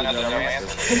another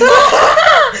answer.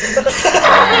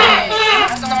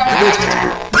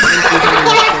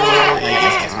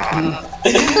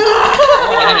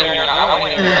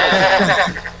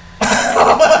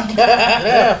 Oh my God,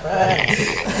 yeah, right.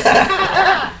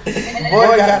 Boy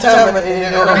got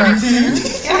terminated on YouTube.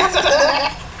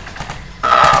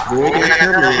 Boy got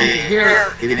terminated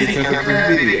here. It is because of the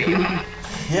video.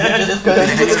 Yeah, just because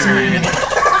he was screaming.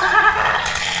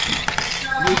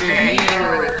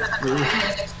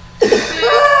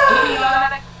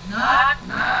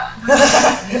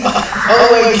 Oh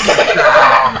wait.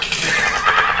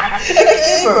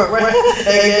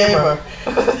 Hey gamer.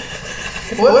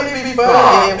 Would it be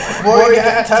funny if boy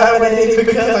got terminated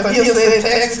because he said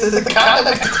Texas is a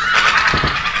colony?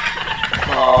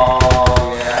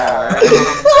 Oh, yeah.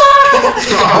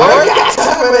 Boy got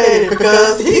terminated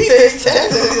because he thinks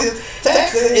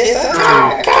Texas is a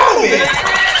colony.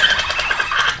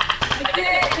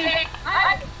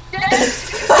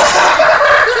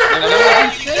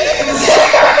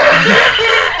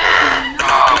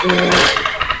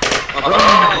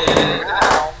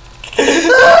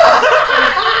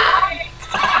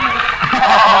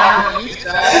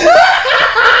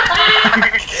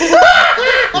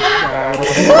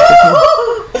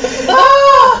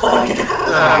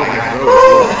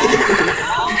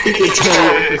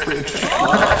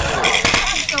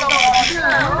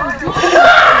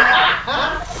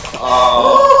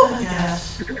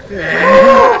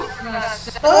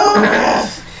 Oh my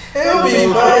gosh. It would be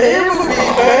funny. It would be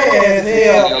funny as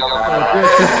hell.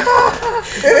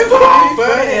 It would be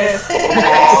funny as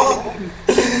hell.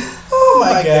 Oh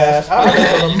my gosh. I'm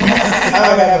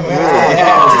gonna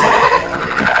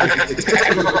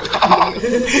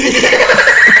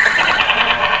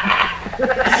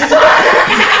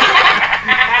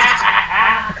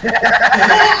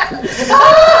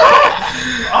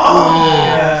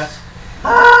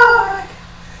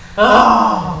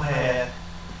Oh man.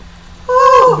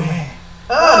 Oh man.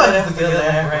 Oh, that's a good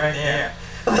laugh right there.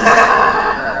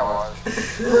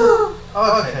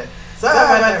 Okay. Sorry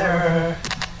about that.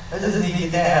 I just need to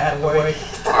get that out of the way.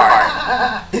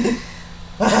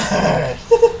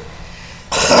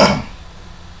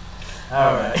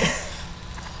 Alright.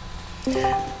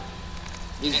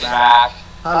 He's back.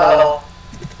 Hello.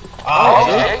 Oh,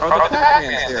 Hey,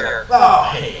 Pac-Man's here. oh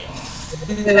hey.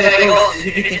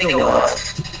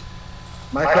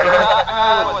 My I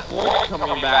was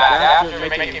coming back after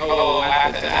making Polo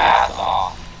laugh his ass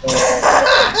off.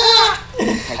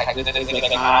 Like, this is the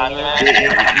condiment.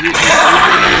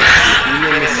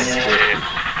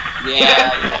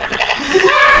 Yeah.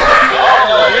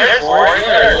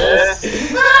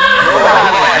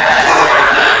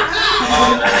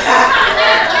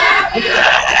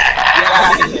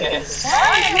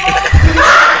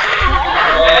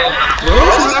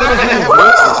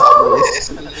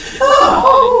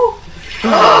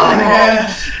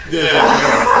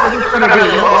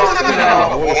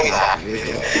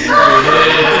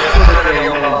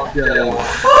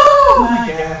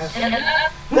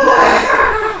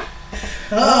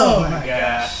 Oh my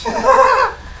gosh.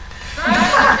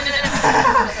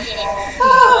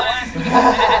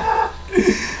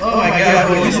 Oh my god,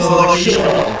 boy, you so lucky.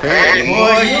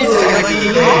 Boy, you so lucky.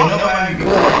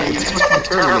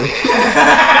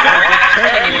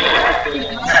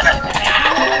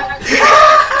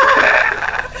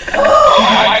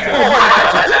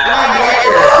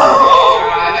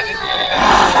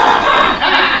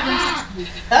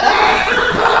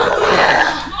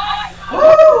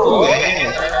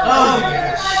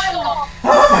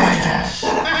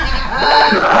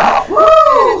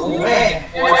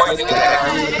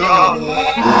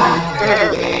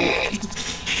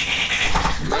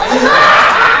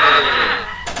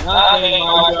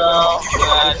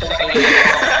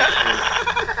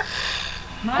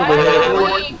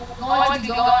 Nobody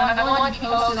be I'm going to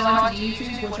post it onto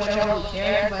YouTube, which I don't really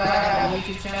care, but I have a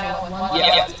YouTube channel with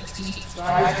 160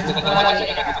 subscribers.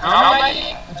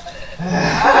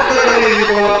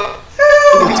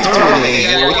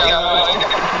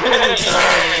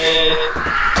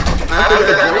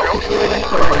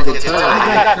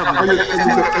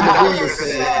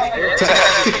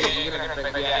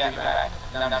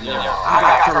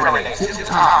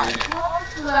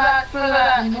 For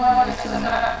that enormous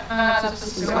amount of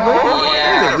subscribers.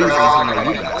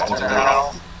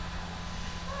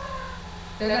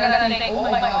 They're gonna think, oh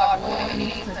my god, boy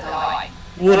needs to die.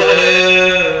 Boy,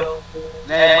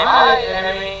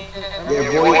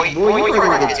 you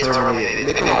probably get terminated.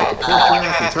 They come up with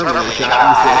and terminate you.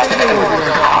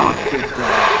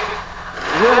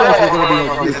 Realize we're gonna be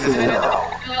on this too. You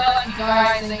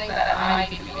guys think that I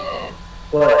can be dead.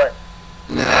 What?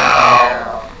 No.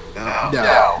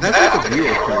 That's like a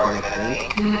viewer program, I think.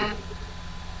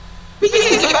 We can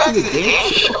get back to the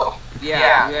game show.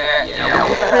 Yeah.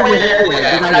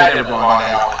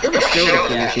 It was still a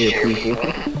finish here, people.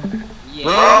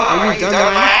 Bro, are you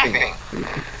done laughing?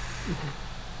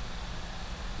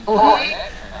 Oh, yeah.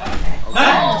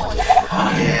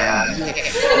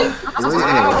 I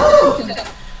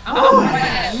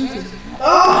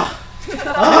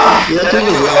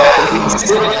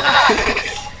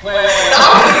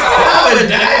would have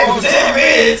died for 10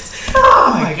 minutes. Oh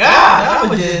my god, I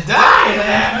would just die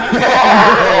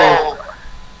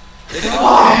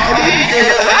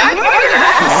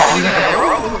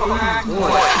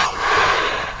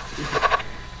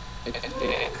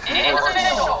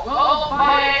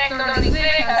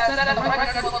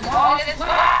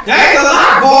That's a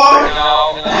lot, boy.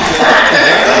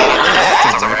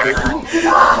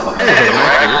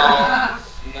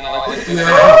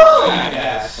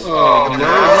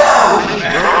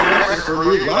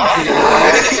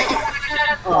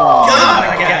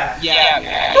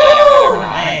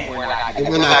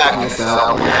 We're not putting this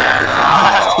out.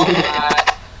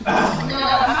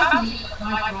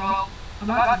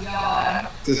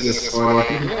 This is funny.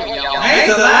 That's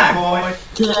a lot, boy.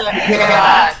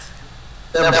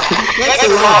 That's a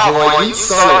lot, boy. You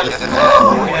saw it.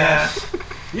 Oh, yeah.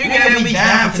 You gotta be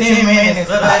down for 10 minutes.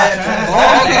 Oh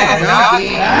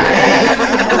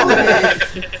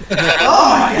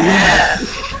my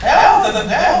god.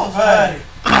 That was funny.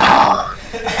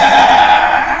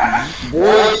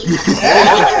 Boy.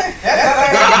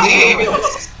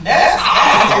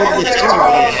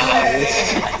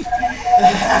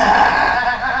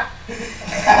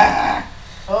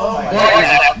 Oh my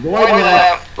God. Boy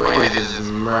laugh. Boy, this is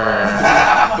murder.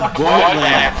 Boy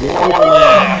laugh.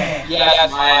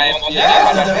 Yes, man.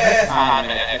 That's the best time.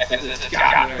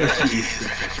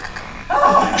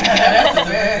 Oh my God, that's the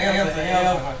best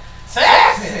ever.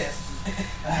 Sexist.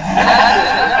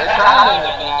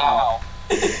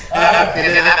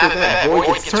 And then after that, boy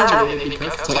gets terminated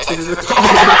because Texas is a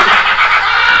colony.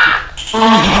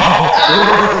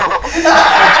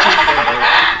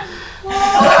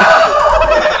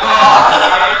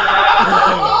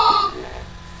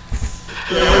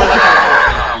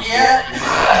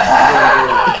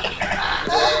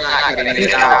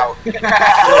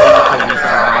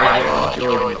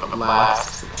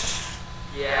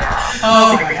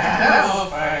 Oh my God, that was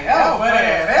funny. That was funny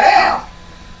as hell.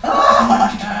 Oh my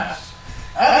gosh.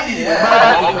 I need that.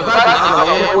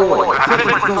 We're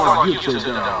still on YouTube. This is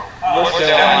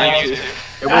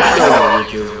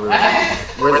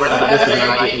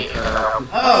not getting cut out.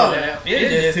 Oh,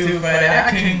 it's just too funny. I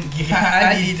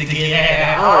need to get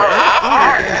out.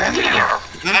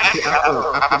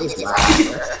 After this, I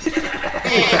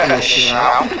ain't cutting that shit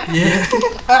out. Yeah.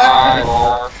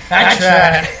 I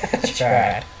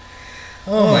tried.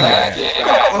 Oh my God.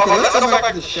 Okay, let's go back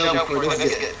to the show before this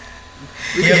gets.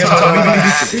 Yeah,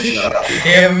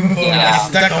 we get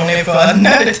stuck on it for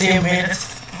another 10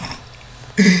 minutes.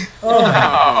 Oh my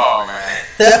God.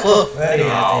 That was funny as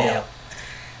hell.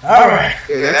 Alright.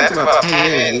 Yeah, that's about 10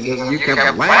 minutes because you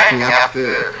kept laughing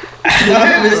after.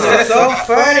 This is so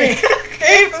funny.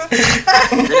 This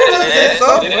is so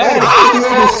funny.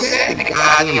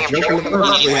 Goddamn, drinking the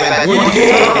first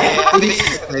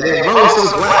they're both so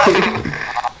laughing.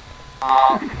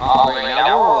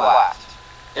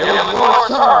 It was Laura's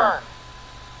turn.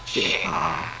 Shit.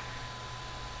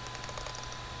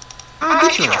 I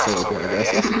did try so good, I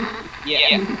guess.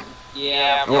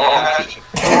 Yeah.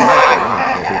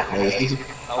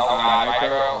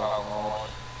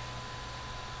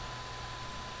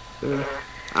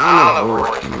 I don't know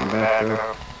what's coming back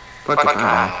though. Fucking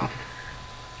fine.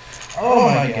 Oh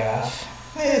my gosh.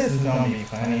 This is gonna be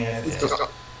funny as hell.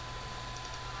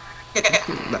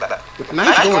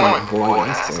 Nice going, boy.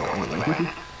 That's so funny.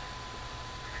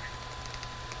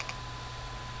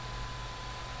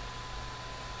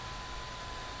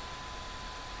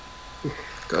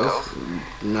 Go?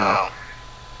 No.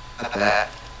 Not that.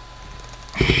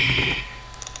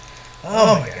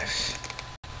 Oh my gosh.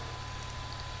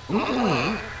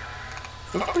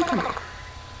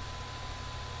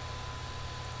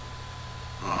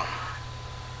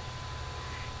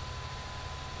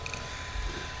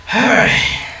 Alright.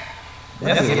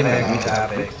 Let's get back on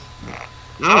topic.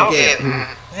 Okay.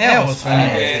 That was funny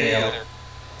as hell.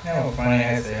 That was funny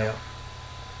as hell.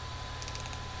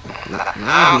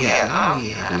 Now we have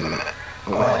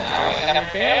Having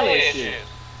family issues.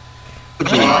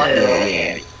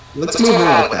 Yeah. Let's move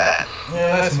on with that.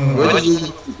 Yeah, let's move What on. did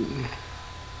you...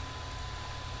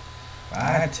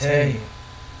 I tell you.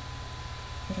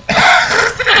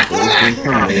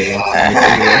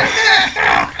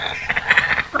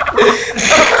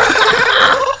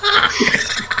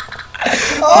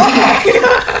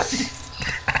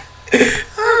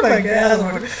 Oh my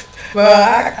God.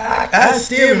 Well, I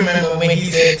still remember when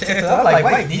he said Texas. I was like,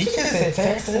 wait, did you just say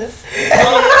Texas?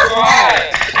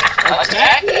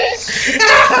 Texas?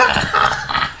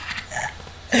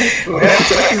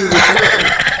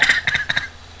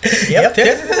 Yep,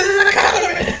 Texas is an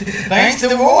economy. Thanks to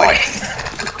Roy.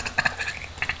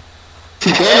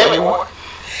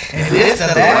 And this the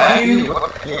last few.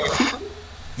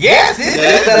 Yes, this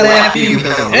is the last few.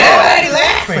 Everybody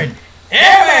laughing.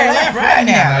 Everybody laugh right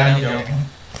now. I'm joking.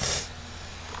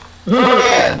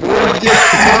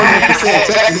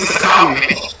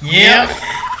 Yep.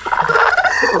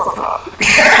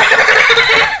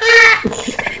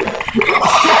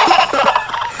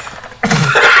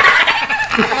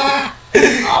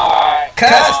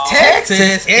 Cause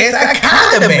Texas is a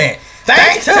condiment.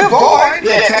 Thanks to Boy,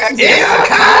 it's a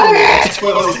condiment.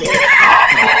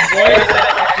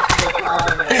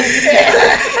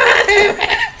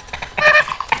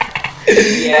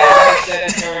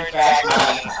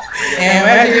 And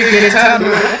when you get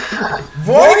tolerated,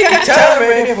 Boy got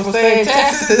tolerated for saying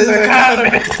Texas is a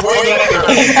condiment.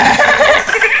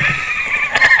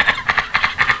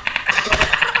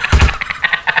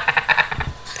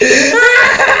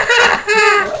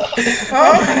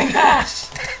 Oh my gosh.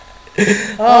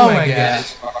 Oh my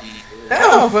gosh. That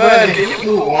was funny.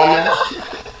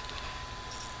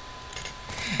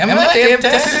 And let them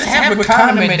just have a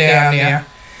condiment down there.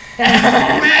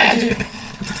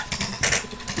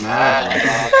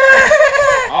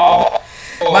 Oh.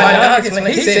 My dog is when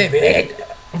he said, "Big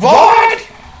Void."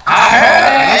 I heard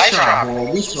that. That's right,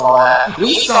 boy. We saw that.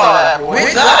 We saw that, boy. We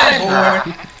saw that,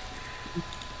 boy.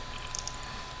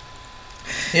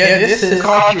 Yeah, this is.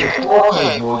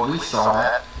 Okay, boy. We saw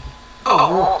that.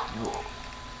 Oh, we'll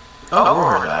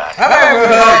heard that. I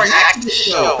remember her. Back to the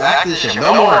show. Back to the show.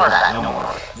 No more of that. No more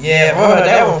of that. Yeah, boy,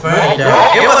 that was funny,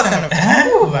 though. It wasn't.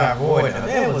 Oh my boy, though.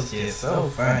 That was just so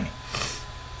funny.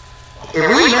 If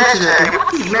we mention it, if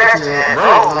we keep mentioning it,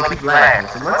 Ro's gonna keep laughing.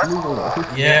 So let's move on.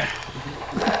 Yeah.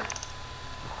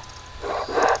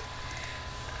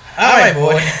 Alright,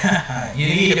 boy. You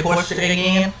need to push it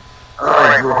again?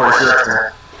 Alright, we'll push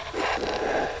it.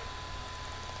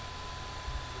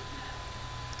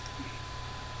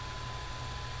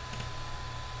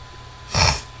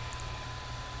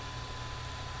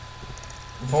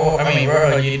 Bro,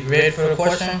 are you ready for the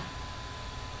question?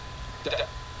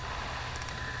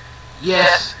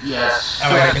 Yes, yes.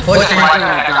 Alright, the question.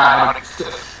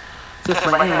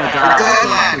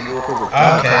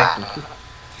 Okay.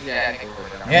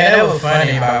 Yeah, that was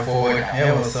funny about Ford.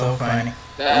 That was so funny.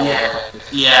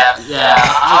 Yeah.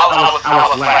 I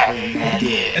was laughing. I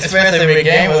did. Especially when the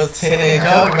game was telling a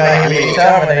joke about him being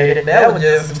terminated. That was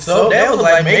just so. That was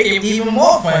like making it even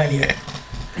more funnier.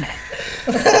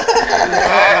 I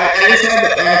just had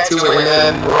to add to it, and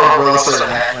then Roll started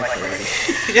acting like crazy.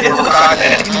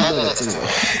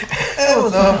 That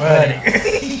was so funny.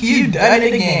 You done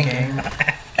it again, game.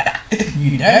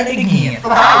 You done it again.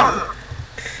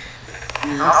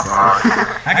 I'm sorry.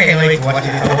 I can't wait to watch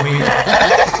this whole video.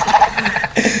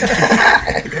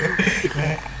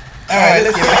 Alright,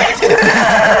 let's get back to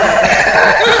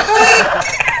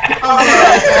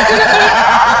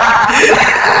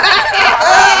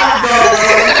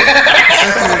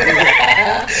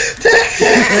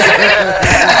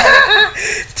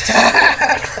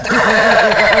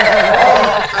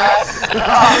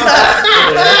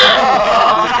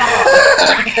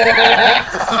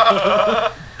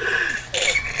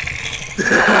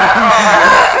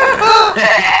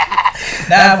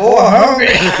now, boy, I'm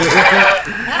hungry.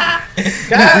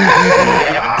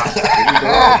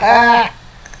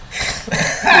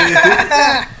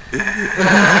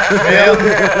 Well,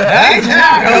 nice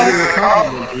job.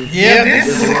 Yeah, this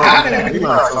is a compliment.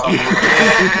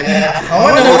 I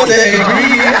want to know what the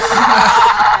ingredients.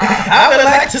 I would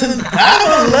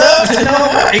love to know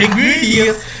what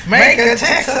ingredients make a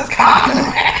Texas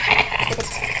compliment.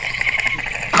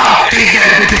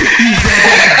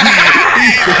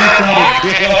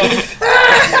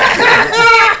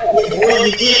 When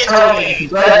you get terminated,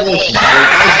 congratulations.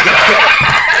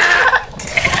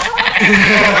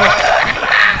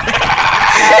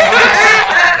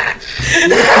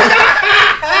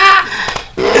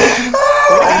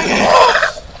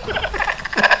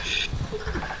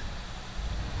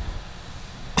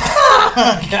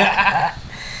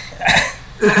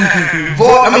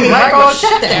 Michael,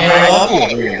 shut the hell up.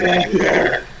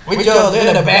 With your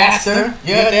little bastard.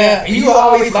 You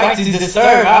always like to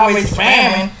disturb, always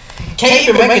spamming. Can't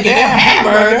even make a damn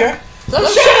hamburger. So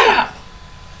shut up.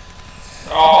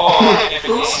 Oh,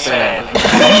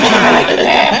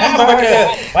 hamburger.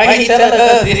 Why he telling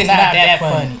us it's not that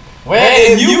funny?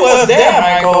 Well, if you was there,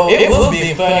 Michael, it would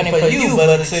be funny for you,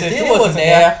 but since it wasn't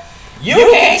there, you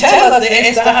can't tell us that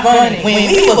it's not funny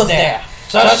when we was there.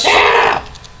 So shut up.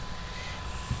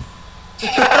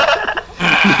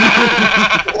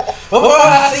 Before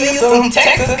I see some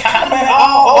Texas comment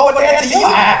all over there to your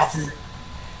house.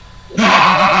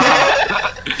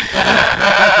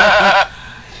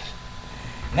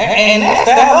 And next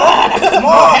time I cook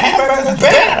more hamburgers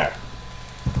better.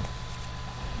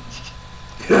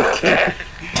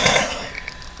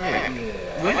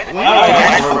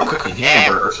 We're cooking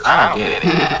hamburgers. I don't get it.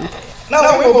 No,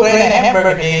 we were playing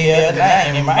hamburger the other night,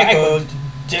 and Michael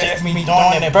just me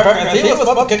throwing that burgers. He was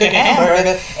supposed to cook a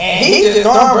hamburger, and he just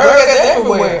throwing burgers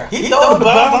everywhere. He throw the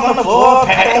buns on the floor,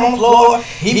 pat them on the floor.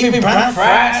 He be burning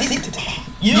fries.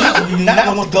 You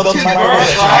not want to go to my burger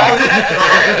shop.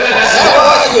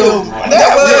 That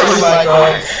was you,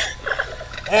 Michael.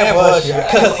 That was you.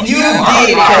 Because you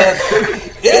did, because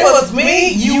it was me,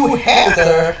 you,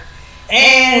 Heather,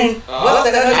 and what's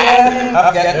that other guy? I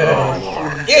forgot the other one.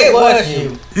 It was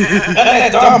you.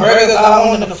 That darn burgers all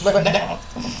wanted to flip down.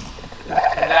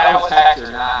 that was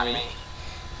Hector, not me.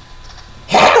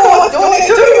 Hector was doing it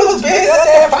too. He was busy out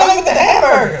there fighting with the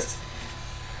hamburgers.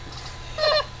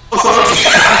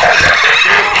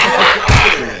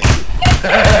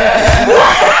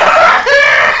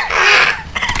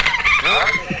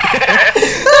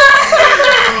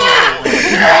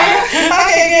 I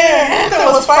can't get it. That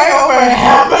was fight over a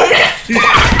hamburger.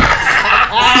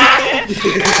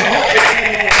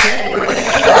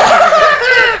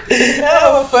 That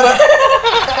was fun.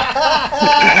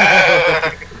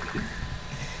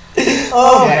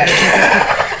 Oh my god.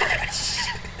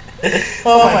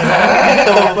 Oh my god. That's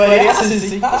so funny.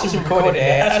 I should record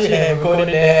that. I should have recorded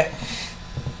that.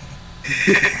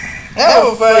 That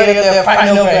was funny if they're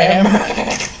fighting over a hamburger.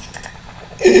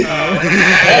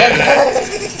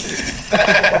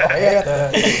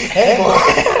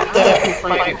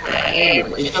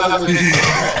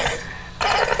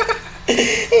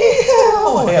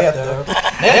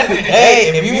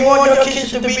 Hey, if you want your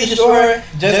kitchen to be destroyed,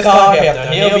 just call Heather.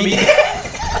 He'll be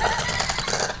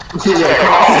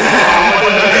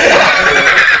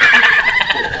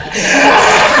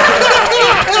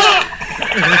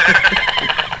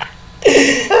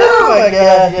oh my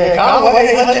god, yeah, call away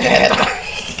Heather.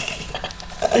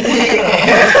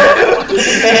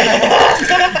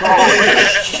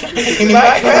 He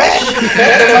might crash.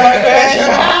 Heather might crash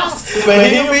your house, but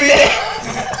he'll be there.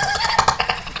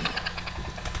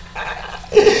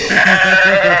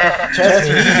 Trust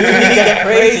me, he got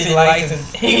crazy license.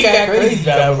 He got crazy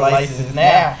driver's license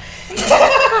now.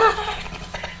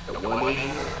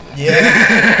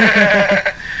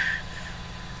 Yeah.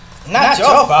 Not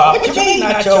your fault. What you mean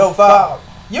not your fault?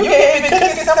 You can't even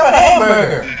cook yourself a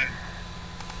hamburger.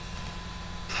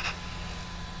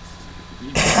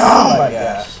 Oh my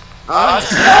gosh.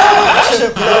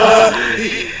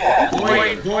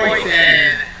 Boy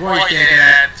said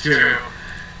that too.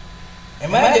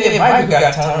 Imagine if Michael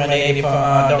got terminated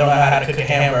from don't know how to cook a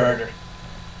hamburger.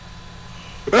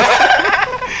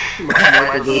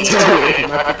 Michael did terminated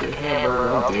not cooking hamburger.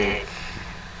 I'm dead.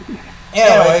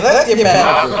 Anyway, let's get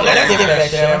back.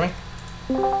 Shall we?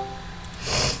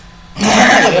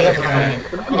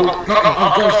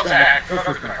 Goes back.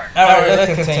 Alright,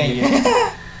 let's continue.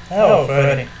 That was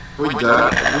funny. We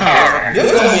done. This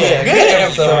is gonna be a good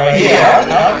episode right here.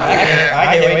 I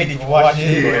can't wait to watch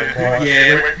this.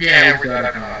 Yeah, we got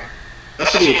it. That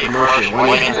should be a commercial.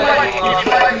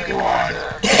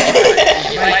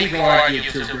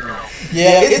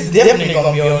 Yeah, it's definitely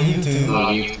gonna be on YouTube.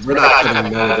 We're not gonna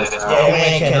none of this out. Yeah, we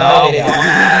ain't gonna edit it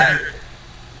out.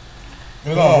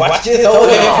 We're gonna watch this whole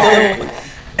episode.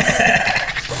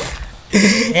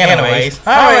 Anyways,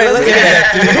 alright, let's get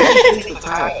back to it.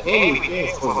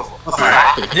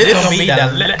 This is gonna be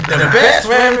the best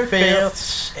Family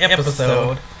Fails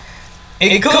episode,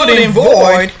 including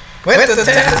Void with the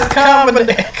Texas condiment.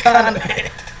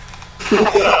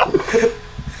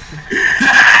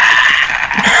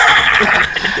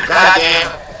 Goddamn.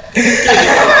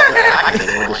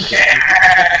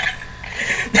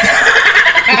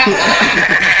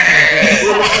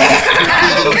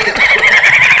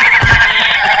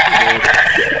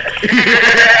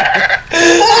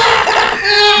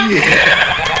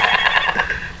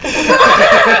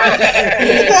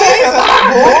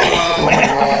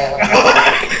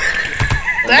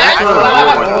 That's a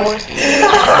lot, boys.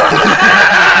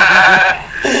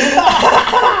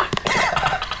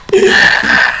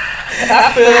 I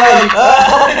feel like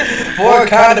for a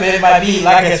condiment might be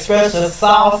like a special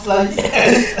sauce, like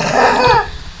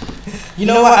you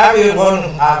know what? I really want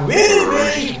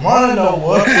to know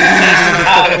what the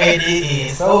condiment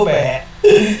is so bad.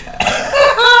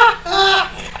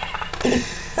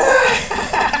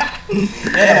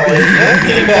 Anyway, let's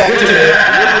get back to it.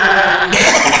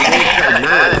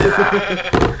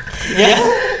 Yeah,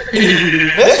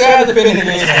 let's try to finish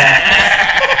this one.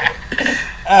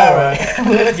 Alright,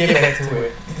 let's get back to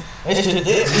it. Let's just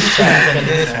try to finish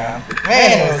this round. Man,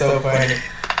 it was so funny.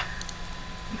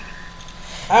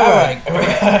 Alright.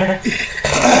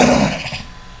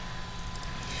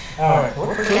 Alright, what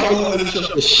was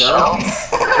the show?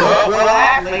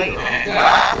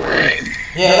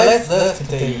 Yeah, let's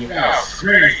continue. That was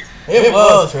crazy. It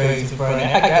was crazy funny.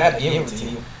 I gotta give it to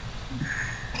you.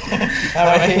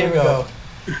 Alright, here we go.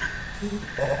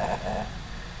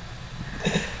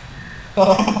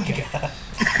 Oh my god.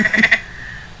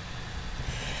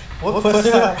 What puts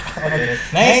it up? Okay.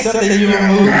 Name something you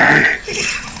removed.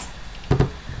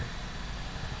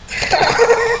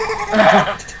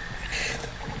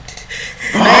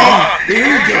 Here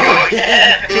we go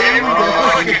again. Here we go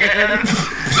again.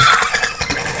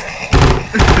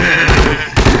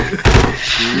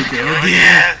 Here we go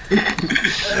again.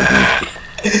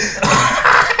 Just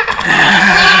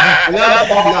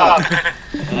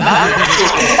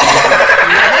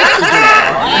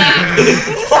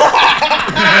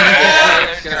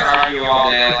gonna argue all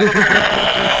day.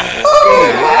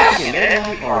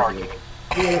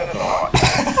 Good God.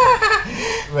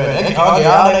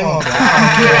 y'all ain't gonna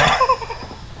care.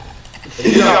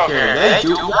 You don't care. They do.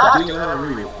 Y'all do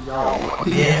y'all.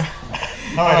 Yeah.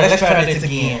 Alright, let's try this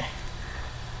again.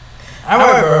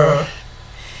 Alright, bro.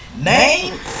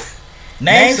 Name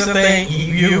something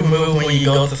you remove when you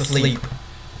go to sleep.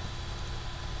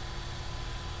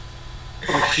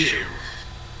 Oh, shoes.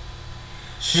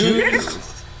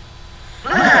 Shoes?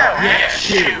 Yeah,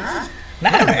 shoes.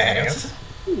 Not a bad answer.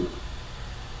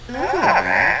 That's not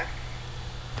bad.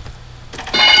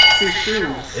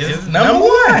 Shoes. It's number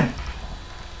one.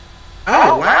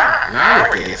 Oh wow! Now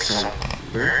we're getting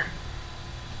somewhere.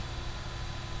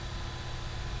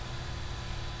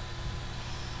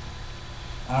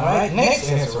 Alright, next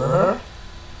answer.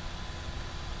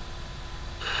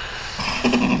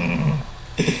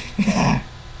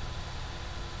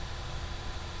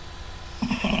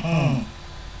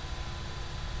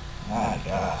 My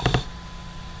gosh.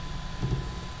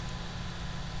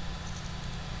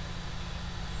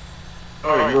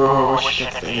 Oh, you're what's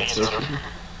the answer?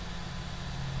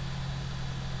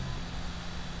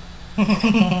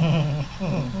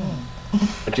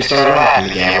 But you started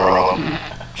laughing again, bro.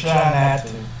 Try not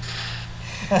to.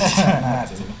 Try not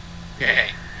to. Okay.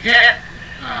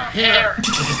 Hair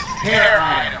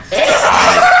items.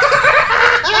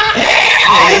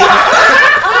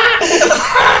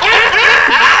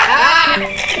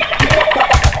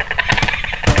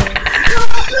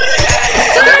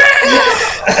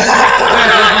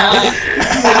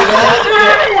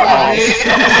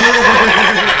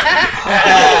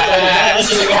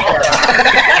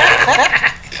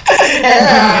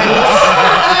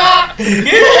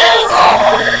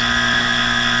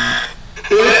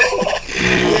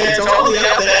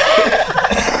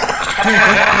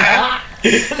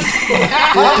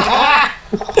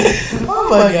 Oh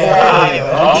my god.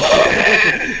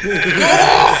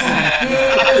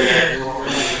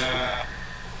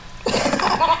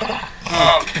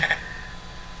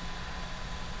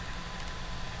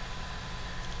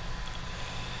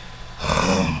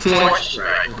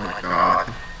 Right. Oh my god.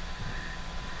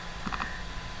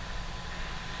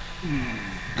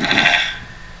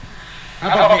 How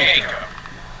about makeup?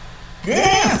 Good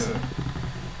answer.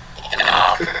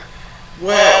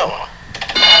 Well.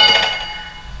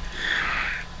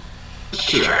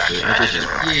 Shoot, actually, I just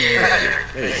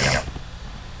Yeah. there you go.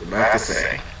 About to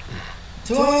say.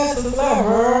 Two answers left,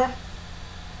 bro.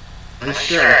 I'm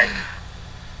sure.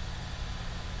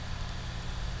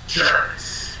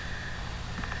 Shirts.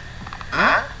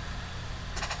 Huh?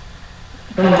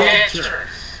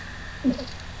 Dentures.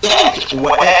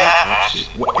 What?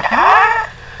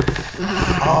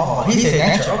 Oh, he said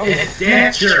answer. Okay. It's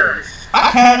dentures. I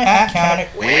counted.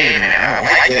 Wait a minute. I don't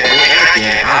like that. Wait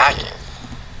again.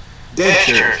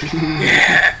 Denture.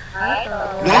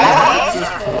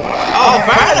 Oh,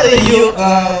 finally you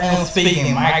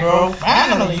speaking, Micro.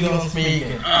 Finally you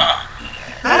speaking. I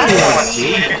didn't want to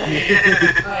see.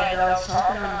 Alright, I was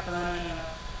talking on the phone.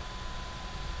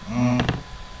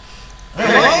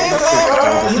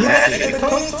 You gotta get a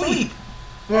clean sweep.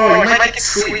 Well, you might get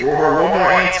sweet. One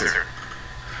more answer.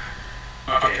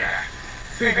 Okay.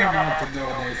 I think I'm out to know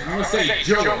this. I'm gonna say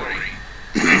jewelry.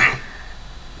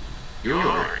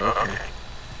 Jewelry. Okay.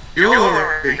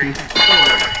 Jewelry.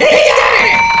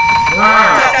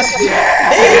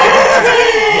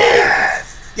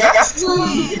 Yes.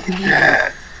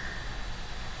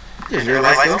 Did you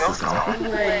realize this is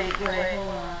gone? Wait, hold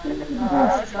on. I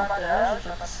was just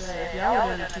about to say, if y'all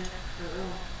were doing it too.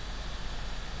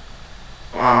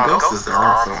 Ghost is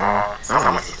gone, so sounds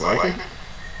like it's like.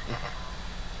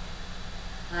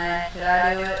 Could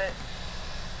I do it?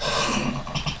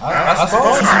 I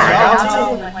suppose I'm the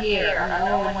only one here. I'm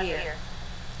the only one here.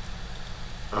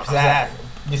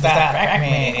 Besides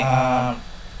Pac-Man,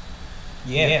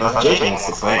 yeah. Jake wants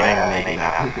to play, maybe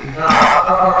not.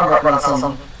 I'll run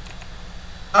some.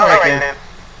 Alright then.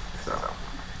 So,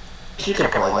 she can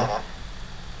play that.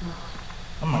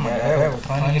 Oh my god, that was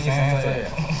funny as answer.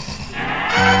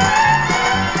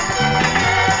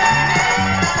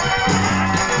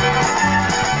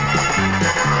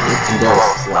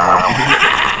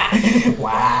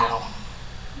 Wow.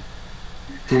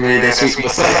 He made that sweet.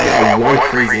 Besides that one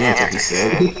crazy answer, he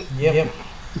said. Yep.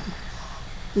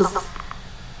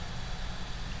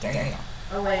 Damn.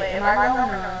 Oh wait, am I going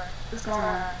or what's going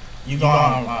on? You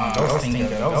going ghosting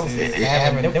the ghost is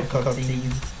having difficulties.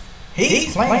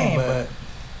 He's playing, but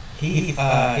his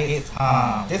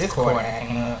Discord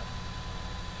acting up.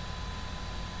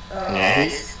 Yeah,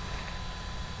 he's.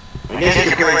 I guess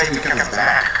you could play until he comes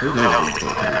back. Who knows when he's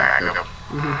going to come back, though.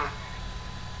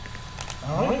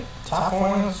 Alright, top 4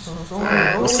 answers.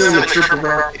 We'll send him a triple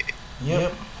rock.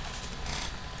 Yep.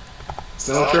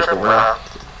 Still triple, bro.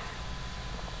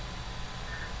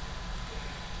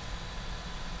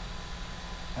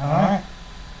 Alright.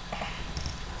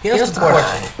 Here's the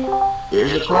question.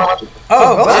 Here's the question.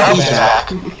 Oh, go He's ahead.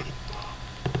 back.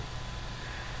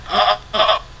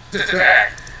 It's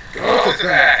back. Go to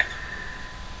back.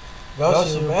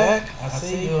 Ghost, you back? I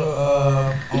see you,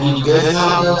 You good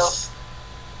now, Ghost?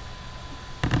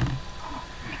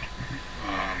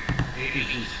 Maybe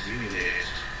he's muted.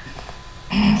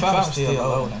 Phone's still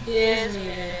loading. Yes,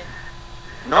 muted.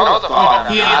 No, the phone.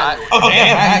 Oh,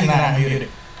 damn, now he's not muted.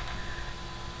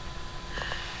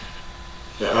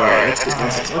 Alright, let's get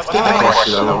the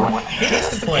question over. Here's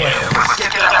the question.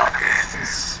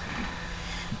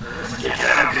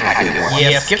 Yeah.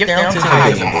 Yeah, skip down to the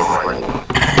video.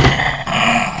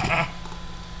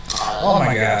 Oh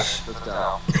my gosh. Let's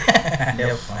go. That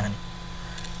was funny.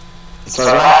 So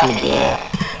laughing again.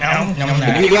 No, If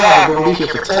not. you laugh, we'll be here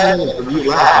for 10 minutes. If you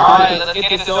laugh, Alright, let's get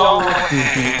this over with.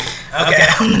 Okay,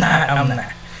 I'm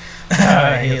not.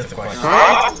 Alright, here's the question. I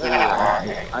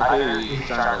hear you. He's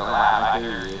trying to laugh. I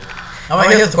hear you.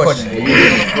 Alright, here's the question.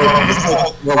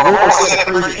 well, Roar said a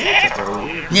crazy answer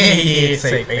earlier. Yeah, he did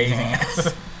say crazy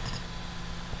answer.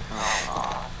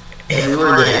 We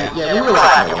were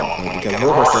laughing at one point because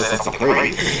Roar said something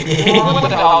crazy. Well, what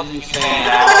the hell are you saying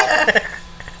now?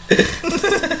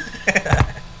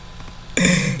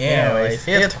 Anyways,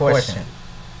 here's the question.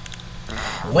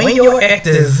 When you're at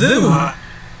the zoo,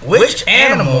 which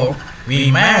animal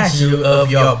reminds you of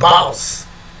your boss?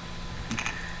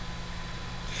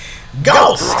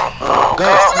 Ghost!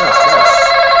 Ghost.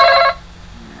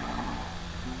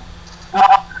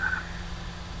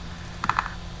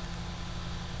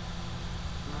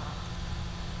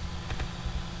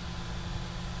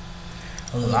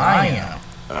 Lion.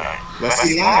 Let's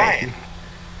see lion.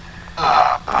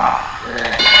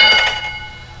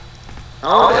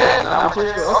 Oh, yeah. Number 2.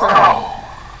 Okay.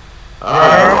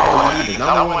 Alright, the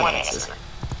number one answer.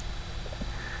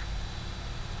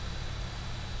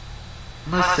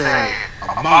 I'm gonna say a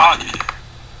monkey.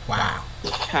 Wow.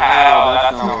 Cow,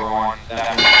 that's number 1.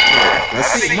 Definitely.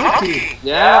 Let's see monkey.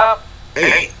 Yep.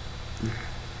 Hey.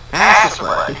 Pass this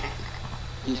way.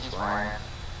 He's flying.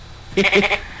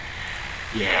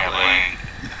 Yeah, Lane.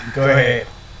 Go ahead.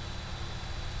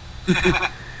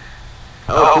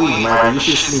 Oh, please, Michael, you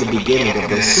should see the beginning of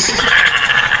this.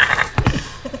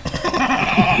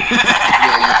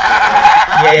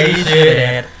 Yeah, you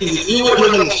did. You were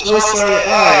doing the show story.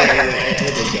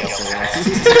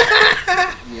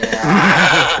 Yeah.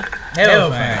 Hell,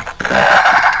 man.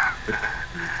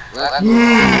 Let's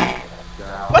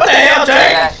What the hell,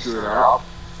 Jake? That screwed up.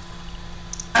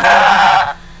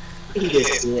 He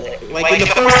just screwed it. Like in the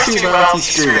first 2 rounds, he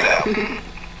screwed up.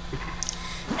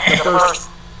 The first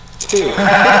 2.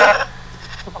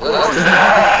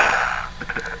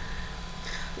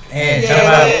 And talk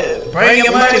about bring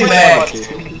your money back.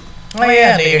 Oh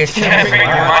yeah, nigga.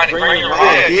 Bring your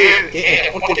money.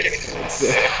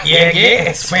 Yeah, get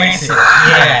expensive.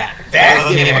 Yeah, that's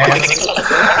it. Yeah,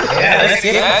 let's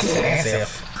get expensive.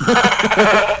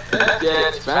 Let's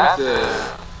get expensive.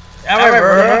 All right,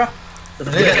 bro.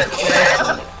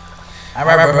 All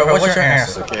right, bro. What's your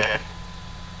answer? Okay.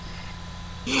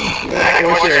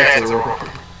 What's your answer?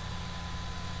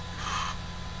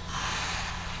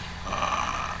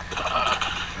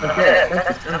 Okay,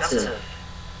 that's the answer.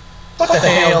 What the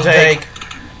hell, Jake?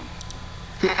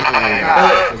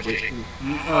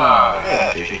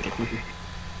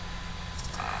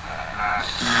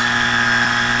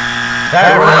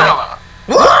 That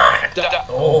what?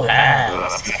 Oh, wow.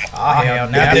 Oh, hell,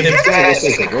 now did it.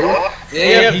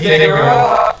 Yeah, he did it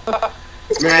wrong.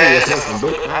 Man, this is some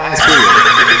big ass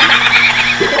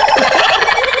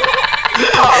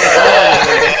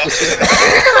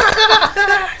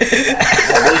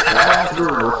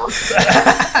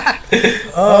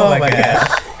Oh my gosh.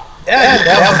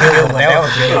 That was a good one. That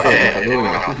was good.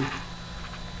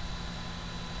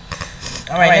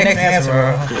 Alright, next answer, bro.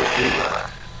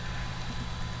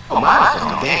 Oh, my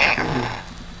damn.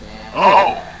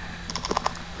 Oh.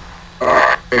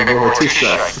 Alright, we're 2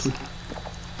 shots.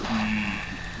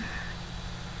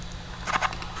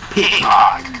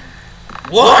 Peacock.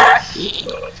 What?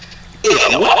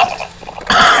 Yeah, what?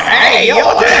 Hey, yo,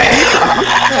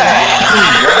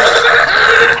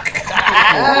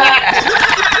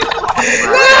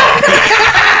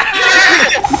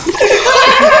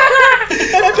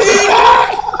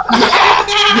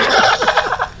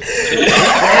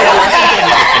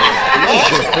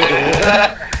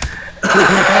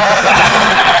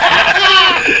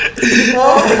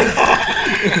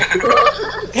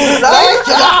 Nice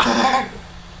job.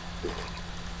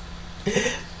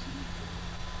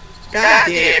 God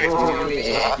damn, bro.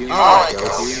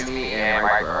 Oh, you me and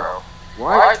my girl.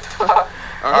 What?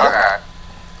 Okay.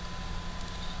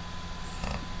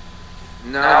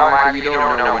 No, Mike, you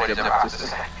don't know what you're about to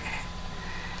say.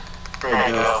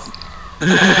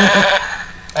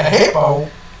 A hippo?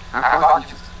 I thought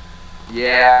you.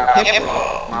 Yeah.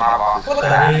 Hippo. My boss is What the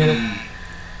back. hell?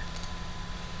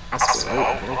 I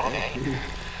swear.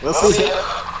 Let's see.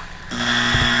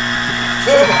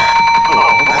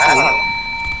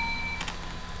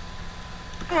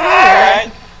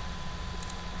 Alright.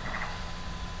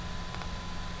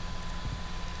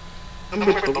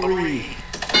 Number 3.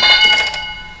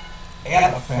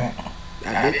 Elephant.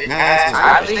 I'm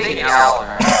thinking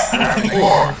elephant.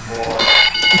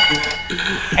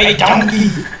 Hey, donkey.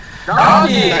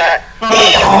 Donkey!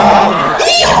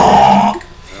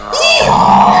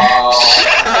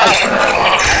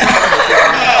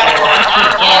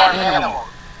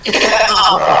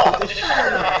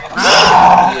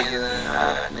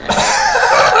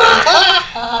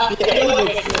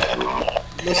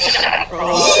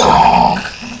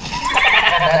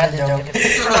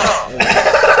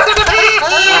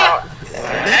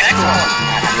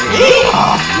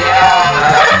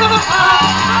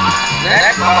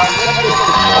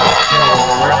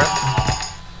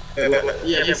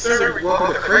 Yeah, you serve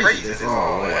welcome to crazy.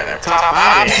 Oh, whatever. Top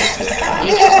 5.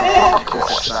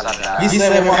 We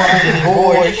said 100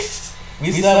 voice.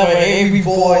 We said every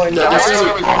voice. No, that's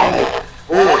what we call it.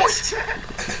 Voice.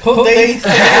 Who they say?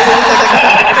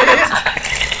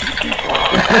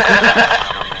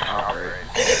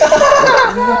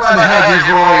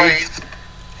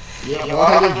 Yeah,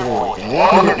 100 voice.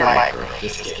 100 micro.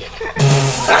 Just kidding.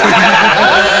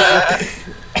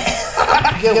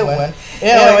 Good one.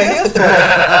 Yeah, here's the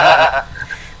point.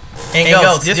 And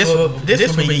go, this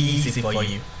will be easy for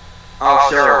you. Oh,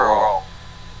 sure, well.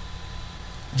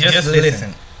 Just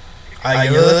listen. Are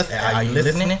you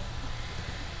listening?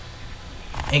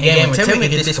 And again, tell me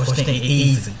if this question is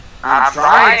easy. I'm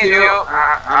trying to.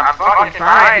 I'm fucking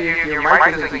trying to. Your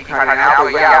mic isn't cutting out,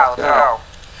 but yeah, so.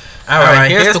 Alright,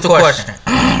 here's the question.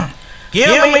 Give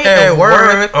me a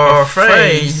word or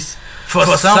phrase for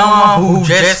someone who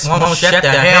just won't shut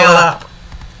the hell up.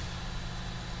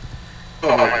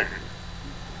 What?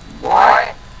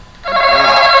 What?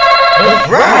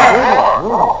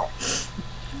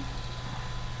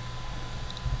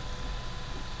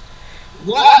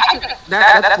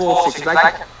 That's bullshit.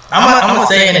 I'm gonna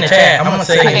say it in the chat. I'm gonna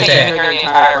say it in the chat.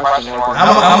 I'm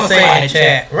gonna say it in the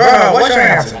chat. Bro, what's your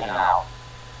answer?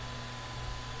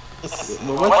 What's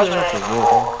your answer,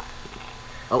 bro?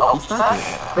 Oh, he's talking.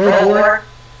 Bro,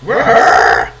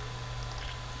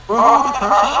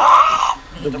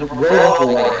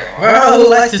 who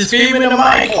likes to scream in the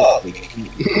mic?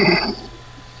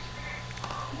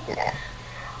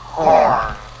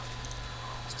 Horn.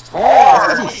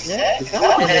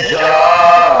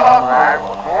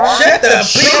 Shut the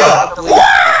freak up.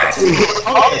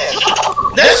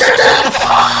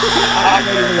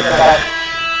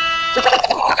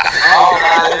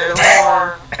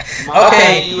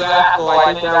 Okay. You asshole,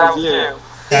 I think that was you.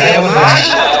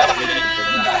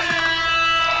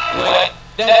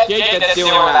 That's Jake that's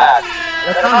doing that.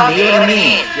 That's not me or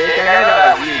me. Jake, I know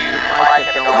that was you. I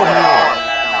kept doing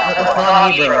that. That's not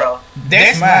me, bro.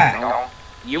 That's mine.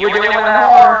 You were doing the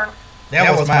horn.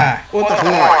 That was mine. What the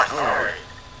horn?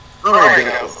 Alright,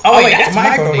 go. Oh wait, that's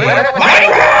Michael then.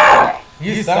 Michael!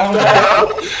 You son of a...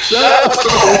 Shut up.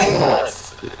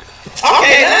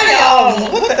 Okay, now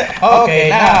y'all. What the... Okay,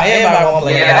 now everybody wanna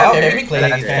play that. Okay, we play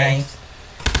these games.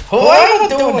 Who am I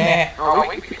doing that? Oh,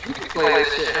 we can play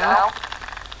this shit now.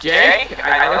 Jake,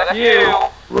 I know it's you.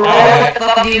 What the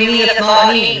fuck do you mean it's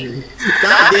not me?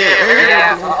 God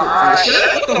damn.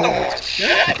 Shut the horn.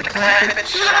 Shut the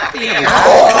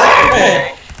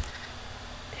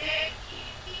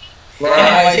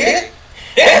Anyway,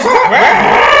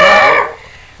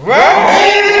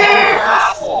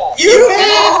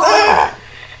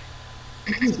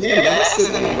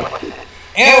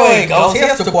 Anyway, Ghost,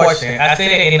 here's the question. I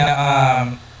said it in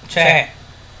the chat.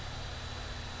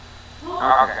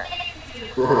 Okay.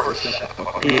 Shut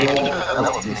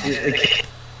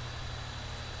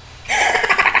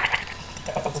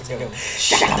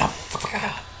the fuck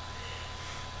up.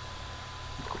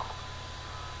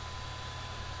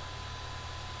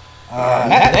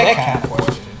 Not that kind of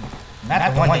question.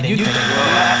 Not the one that you think of.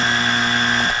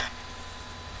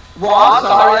 Well, I'm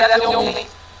sorry, that's the only...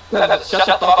 Shut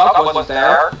the fuck up wasn't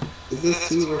there. Is this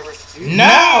 2 versus 2?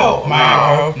 No,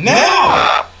 Mario,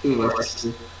 no! 2 versus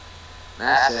 2.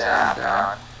 That's it, I'm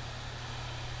done.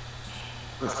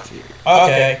 That's cute.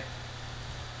 Okay.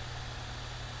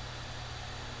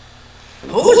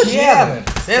 Who was yelling?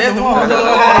 Says the one who don't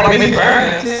know how to make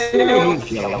burgers.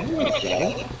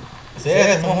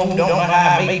 Says the one who don't know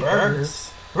how to make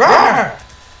burgers. Roar!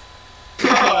 You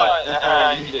don't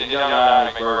know how to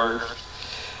make burgers.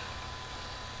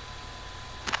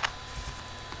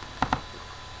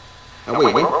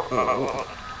 Oh, wait.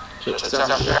 Shut Shut the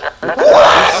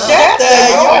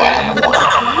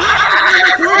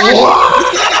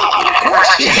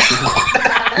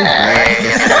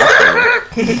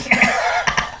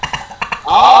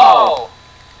Oh!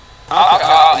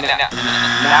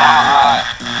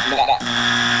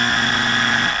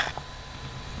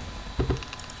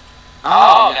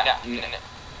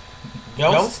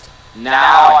 Ghost?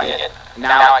 Now I get it.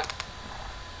 Now I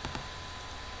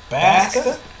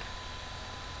Bastard?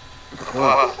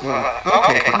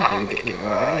 Okay.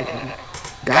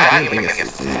 God damn it.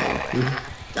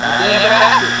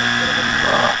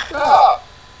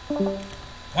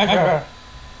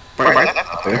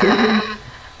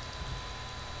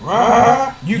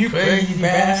 You crazy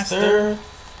bastard.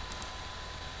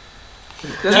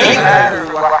 We're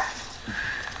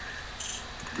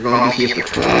gonna be here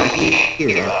for 20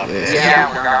 years after this.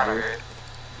 Yeah, we're not here.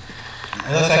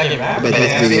 It looks like it I bet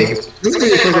this video is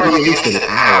going to be at least an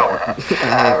hour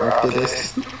after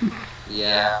this.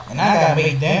 Yeah. And I gotta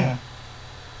make dinner.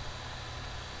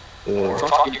 Or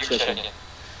Fuck your chicken.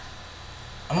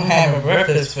 I'm having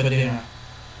breakfast for dinner.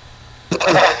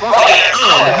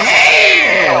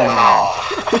 hell no.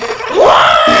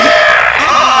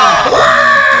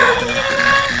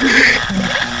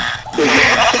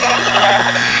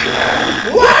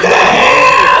 What the hell?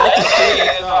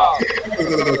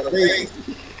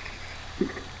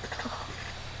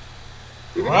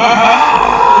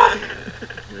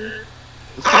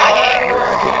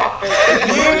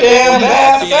 You damn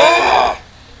bastard!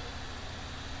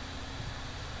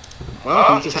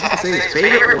 Well, he just has to say his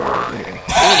favorite word.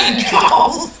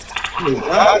 Ghost!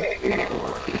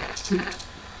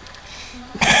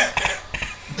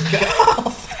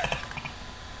 Ghost!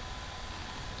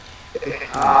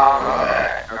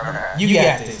 Alright. You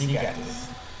got this, you got this.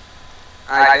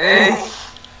 I think.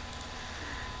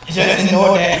 Just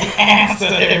ignore that answer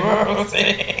that Rose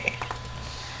said.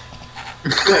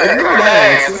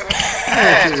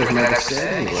 That was never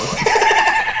said anyway.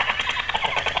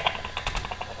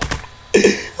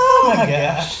 Oh my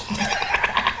gosh.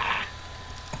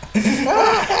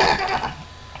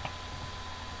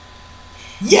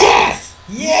 Yes!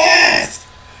 Yes!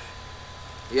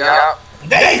 Yep.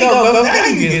 There you go, Ghost. Now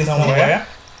you get somewhere.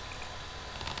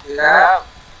 Yep.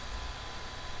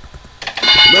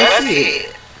 Let's see.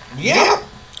 Yep.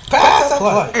 Pass or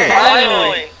play.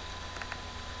 Finally.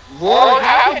 Lord,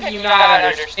 how could you not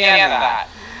understand that?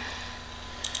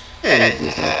 Yeah, it's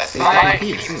just that same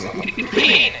piece, isn't it?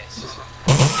 Penis.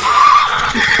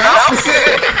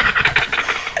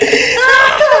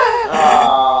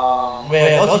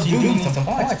 Well, those you do need some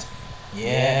points.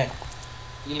 Yeah.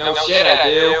 You know shit I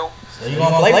do. So you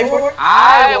gonna play for it?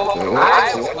 I will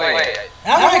play it.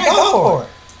 Alright, go for it.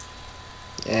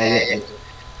 Yeah.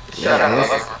 Shut up.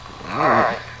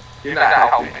 Alright. You're not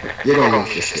helping me. You don't know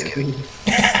shit. Okay,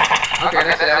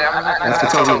 that's it. I'm not That's the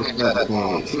gonna total help. that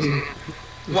one.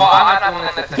 Well, I'm not the one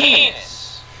that says penis.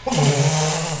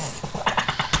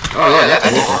 Oh yeah, that's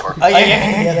it. Oh yeah.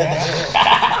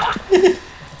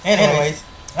 Anyways.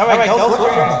 Alright, go for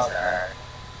it.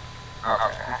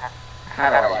 Okay.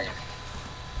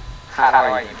 How do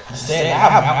I You said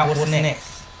now, what's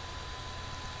next?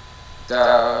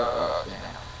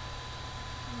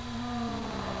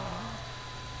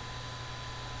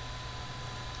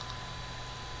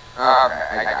 Okay,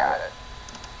 I got it.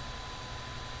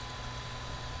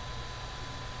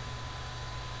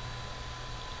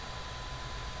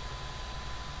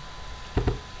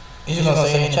 You just gonna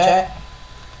say in the chat?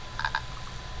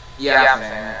 Yeah,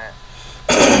 man.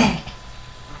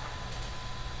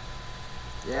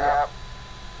 Yep.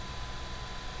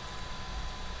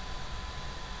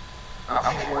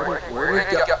 Where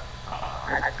did it go?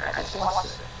 I just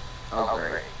lost it. Oh,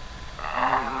 great.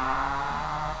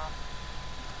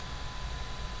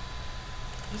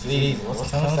 See,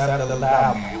 what's comes out of the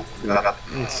loud mouth? Yeah,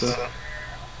 it's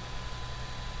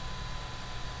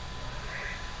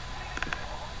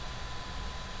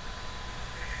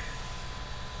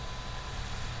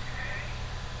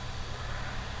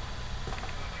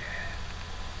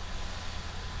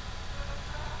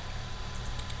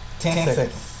Ten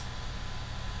seconds.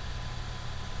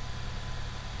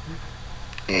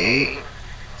 8,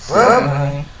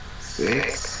 Burn.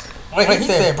 6. Wait, he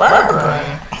said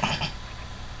burn.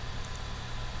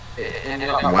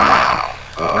 Wow.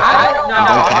 I don't know.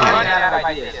 I don't have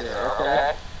ideas here,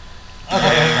 okay?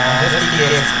 Okay. Just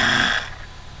guess.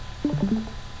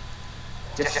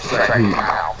 Just straight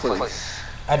now, please.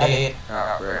 I did.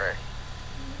 Oh, great.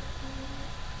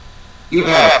 You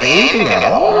have anything at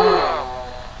all?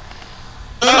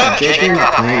 Jake, you're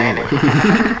not playing.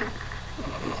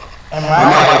 Am I?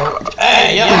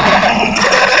 Hey, yo.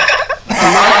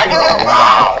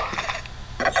 Wow.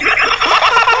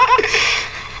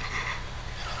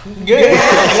 Good.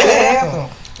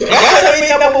 That's gonna be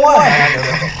number one.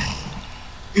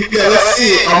 Yeah, let's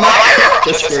see.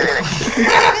 Just for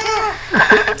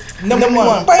Number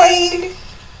one. Bang.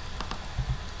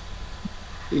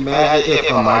 imagine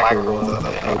if a micro rolls up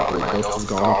like outbreak, Ghost is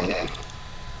gone.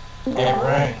 Yeah,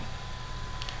 right.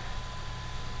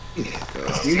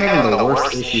 You having the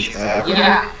worst issues ever.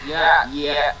 Yeah,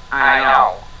 I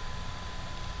know.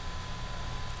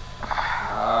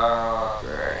 Oh,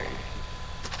 great.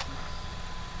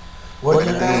 What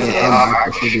did you think?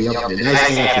 Micro should be up there.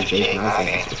 Nice answer, Jake. Nice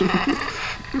answer.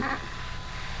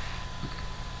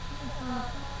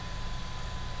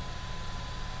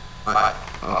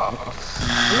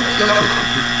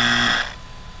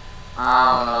 I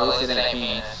don't know, listen to that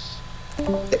penis.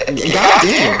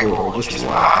 Goddamn, bro. Just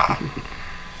wow.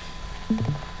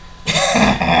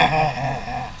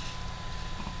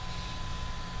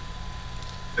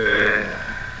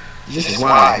 Just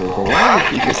why, bro? Why would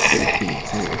you just say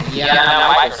penis? Yeah, I know,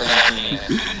 I like saying penis.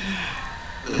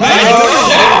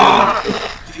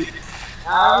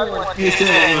 He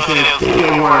said he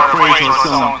didn't want to pray for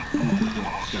someone.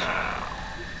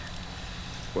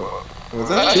 Was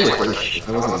that two or three? I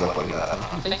wasn't up on that. I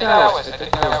think that was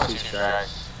 2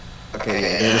 strikes. Okay,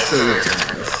 yeah, there's still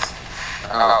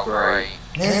Oh, great.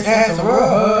 There's that's a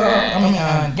road. I mean,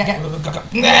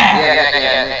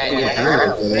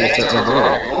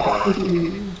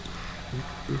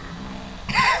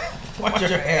 watch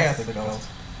your ass if it goes.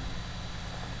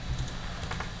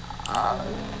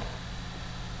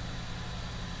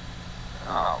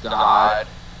 Oh, God.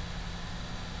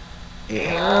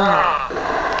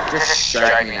 Just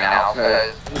strike me now,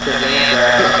 because the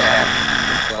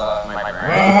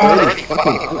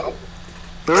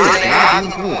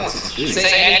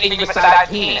Say anything besides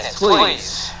penis,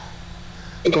 please.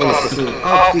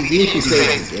 Oh, please, you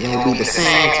say it. It'll be the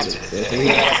same.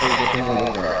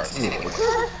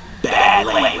 Bad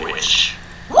language.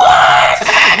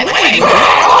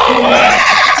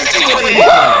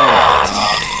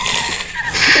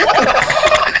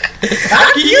 How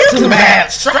can you two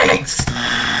have strengths?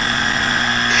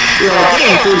 Yo,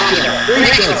 get three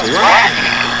shots, right?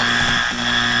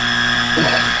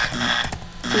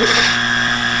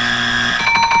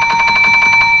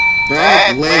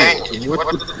 Bad language. What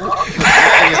the fuck?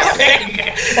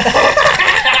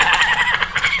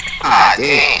 Ah,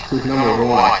 damn. Number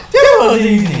one.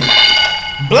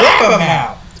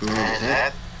 Blabbermouth.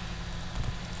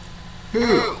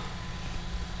 Who?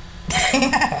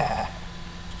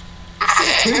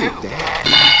 Two.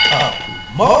 Oh,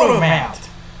 Motormouth.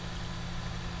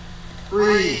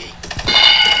 3.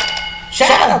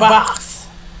 Shadowbox.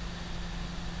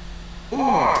 4.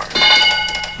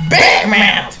 Big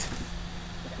Mouth.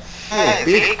 Hey,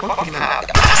 big fucking mouth.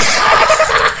 Look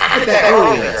at that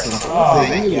earlier. Oh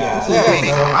my God.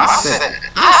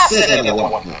 I said that at one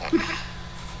point.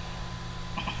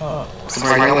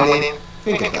 Somebody know what I mean?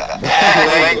 Think of that. Bad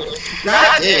language.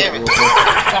 God damn.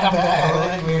 Bad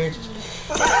language.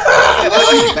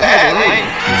 That's bad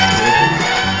language.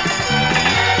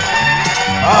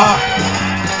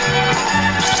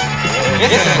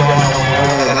 This is going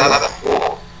nowhere.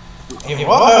 If you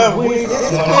are with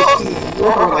this one,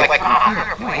 We're like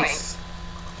 100 points.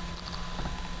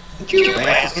 You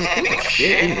bastard.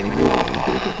 Shit.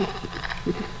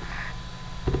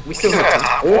 We still have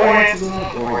top 4 answers on the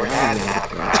board.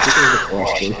 This is the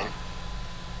question.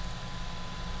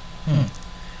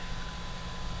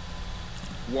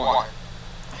 One.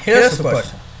 here's the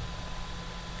question.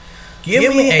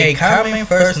 Give me a common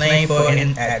first name for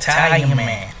an Italian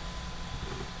man.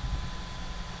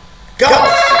 Go!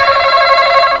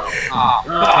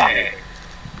 Okay.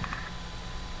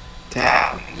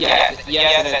 Yes,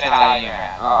 an Italian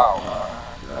man. Oh.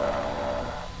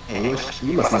 Hey,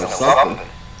 you must know something.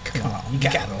 Come on, you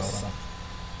gotta know something.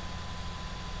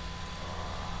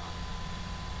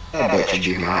 I bet you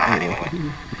do not anyway.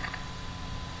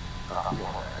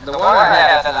 The one I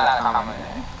had is not common.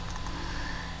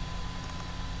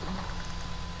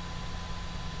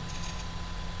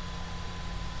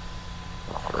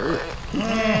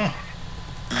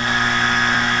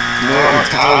 No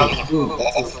Italian food.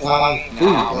 That's Italian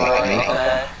food,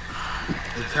 right?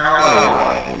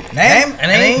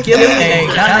 Name? Give me a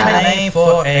common name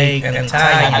for an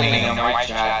Italian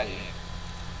man.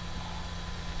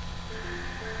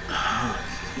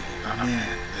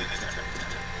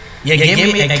 Yeah,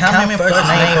 give me a common first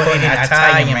name for an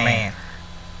Italian man.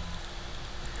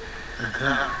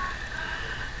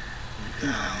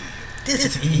 This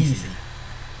is easy.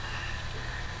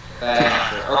 Okay. I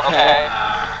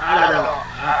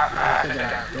think I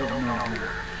don't know.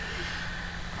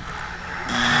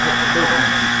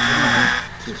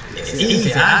 It's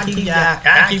easy. I'll give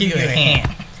you a hint.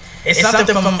 It's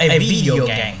something from a video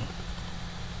game.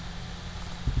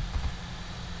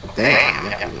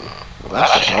 Damn. Well, that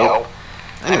should help.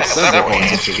 I need several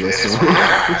answers for this one.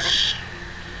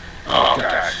 Oh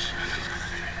gosh.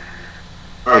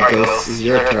 Alright, Ghost, this is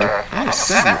your turn. I have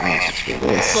 7 answers for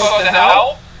this. Supposed to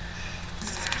help?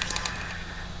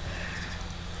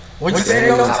 What'd you say?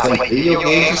 It's like video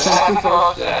games or something?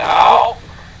 Supposed to help?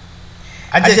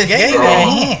 I just gave you a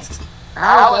hint.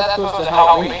 How is that supposed to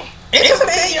help me? It's a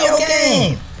video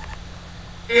game.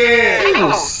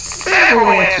 Yeah,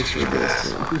 several answers for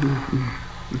this one.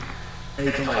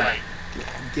 You can like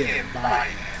get it by.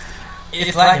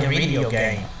 It's like a video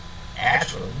game,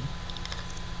 actually.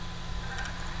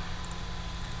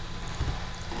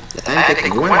 I'm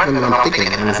thinking one of them I'm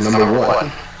thinking of is number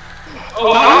 1.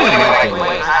 Oh,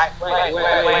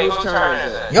 wait, whose turn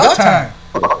is it? Your turn.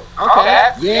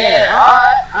 Okay. Yeah.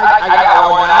 Alright, I got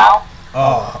one now.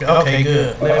 Oh, okay,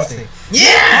 good. Let's see.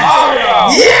 Yes!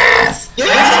 Oh, Yes! What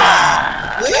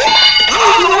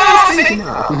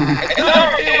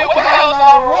the hell's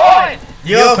number 1?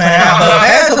 Your turn.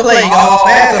 Pass the play, y'all.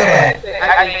 Pass the play.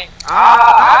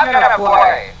 I'm gonna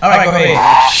play. Alright, go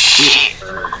ahead. Shit.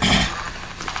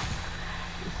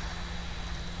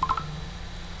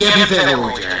 Yeah, you said that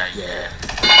one, Jack. Yeah.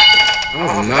 That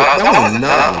was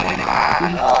another one.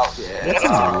 Oh shit. That's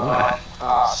number 1.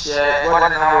 Oh shit.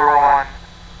 What is number 1?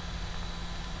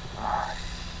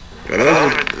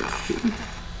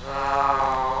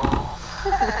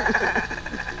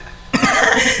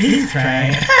 He's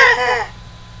trying.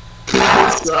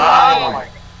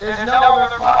 There's no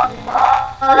other fucking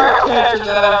Mario characters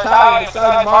that I'm tired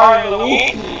besides Mario and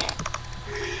Luigi.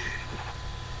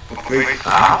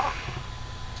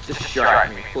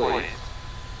 Distract me, please.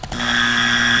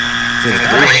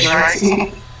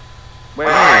 Wait.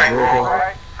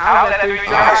 How's that 3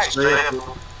 strikes?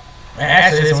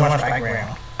 Actually, this one's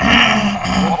background.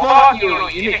 Well, fuck you.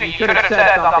 You should have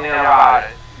said something about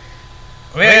it.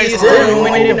 Well, you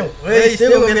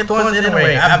still get points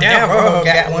anyway. I'm down, bro.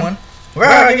 Got one.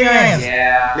 Bro, give your hands.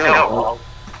 Yeah. No.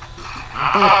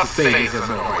 I'm about to say this is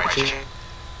no right.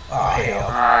 Oh, hell.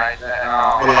 Alright.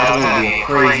 That's gonna be a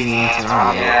crazy answer.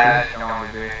 Yeah, that's going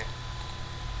to be.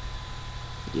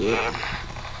 Yeah.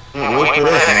 Wait for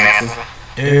this answer.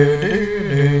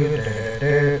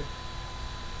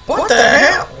 What the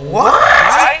hell? What?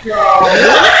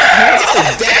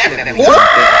 That's definitely What?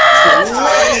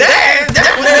 That's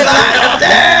definitely like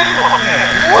that.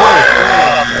 What?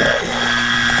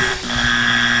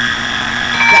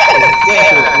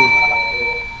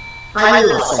 I knew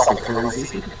it was something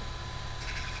crazy.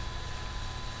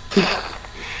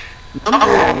 Number 1.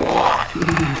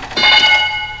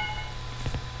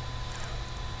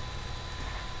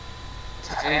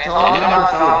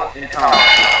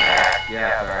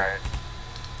 Yeah, right.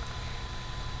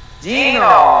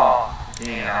 Dino!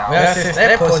 Well, since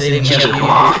that pussy didn't kill you.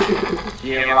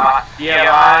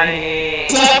 Giovanni!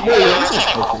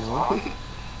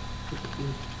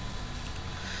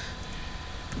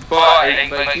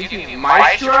 But you mean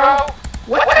Maestro?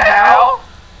 What the hell?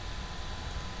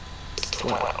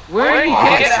 Where did you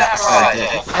get that from?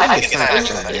 I think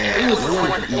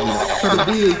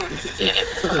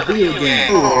it's a video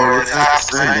game. Or it's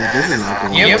outside. This is not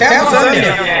going to You tell something.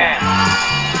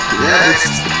 Yeah, it's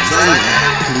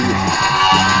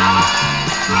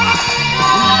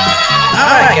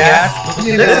Alright, guys.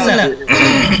 Listen up.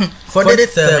 For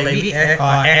this survey, we are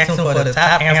asking for the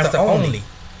top answer only.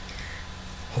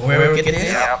 Whoever gets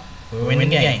this, will win the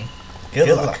game. Good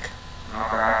luck.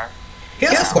 Okay.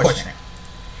 Here's a question.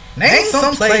 Name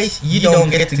some place you don't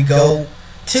get to go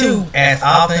to as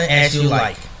often as you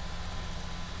like.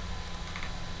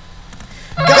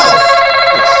 Ghost!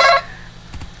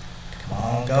 Come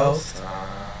on, Ghost.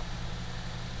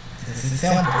 This is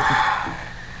simple.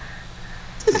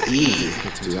 It's easy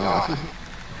to be honest.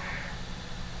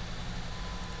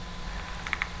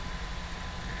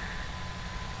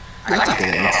 I like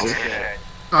that answer.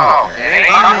 Oh,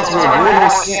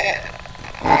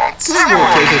 Several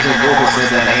occasions when Google says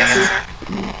that answer.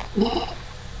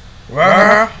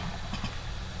 Where?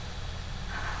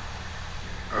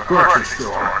 a grocery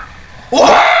store.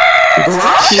 What?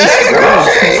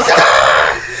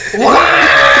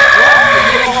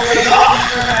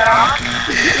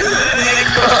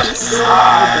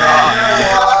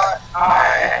 I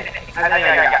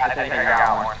think I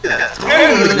got one.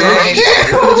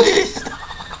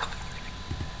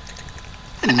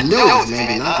 No,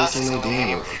 maybe not. This ain't no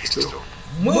damn movies, too.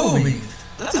 Movies.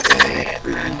 That's okay.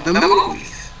 The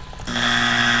movies.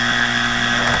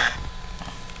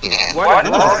 Yeah. What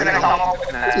was gonna come up with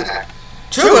that?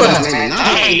 True enough. Maybe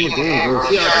not. No damn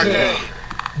movies.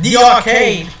 The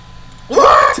arcade.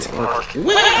 What?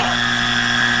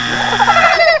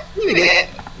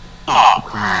 Oh,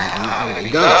 crying. There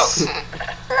it goes.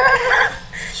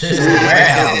 Shit's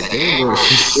around. Damn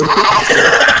grocery store.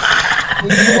 You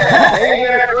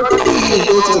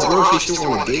go to the grocery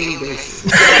store on a daily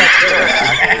basis.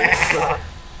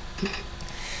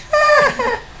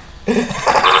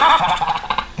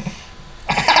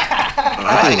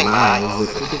 I think mine was.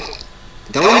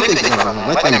 Don't even think about it.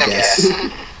 Let them guess.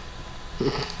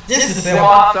 This is Well, simple.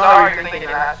 I'm sorry you're thinking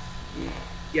that.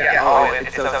 Yeah, oh,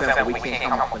 it's so simple, we can't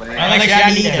come up with it. Unless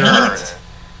y'all need a hint.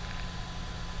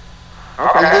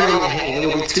 Okay.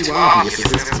 It'll be too obvious at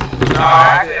this point. No,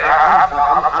 I'm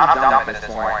done at this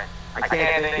point. I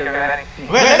can't think of anything.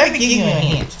 Well, let me give you a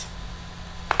hint.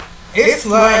 It's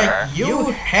like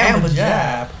you have a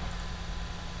job.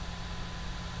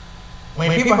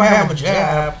 When people have a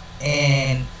job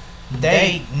and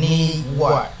they need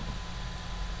what?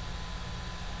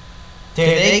 Till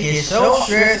they get so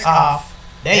stressed off,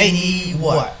 they need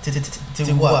what? To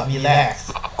what?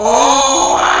 Relax.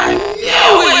 Oh, I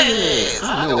know it is.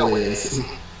 I know what it is.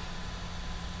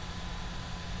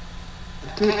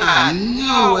 I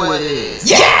know what it is.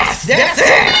 Yes! That's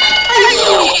it!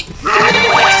 Well,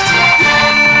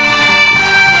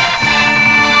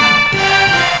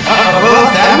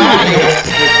 that's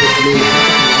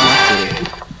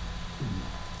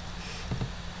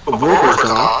A broker's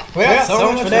call. well,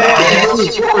 so much for that.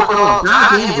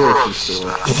 Not in grocery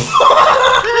store.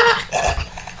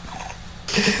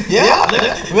 Yeah,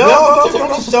 well, I'm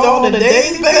going to store on a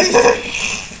daily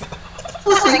basis.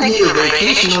 Let's take me a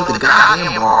vacation on the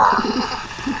goddamn bar.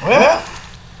 Well,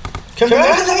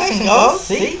 congratulations, go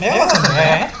see. That wasn't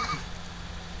bad.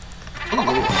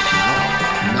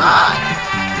 Nah.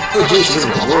 Oh, Jesus, this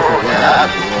was a broker.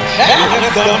 Yeah,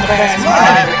 That's going fast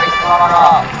money.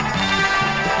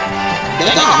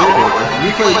 that's not broker.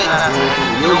 You play fast money,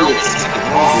 you'll get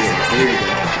the balls in. There you go.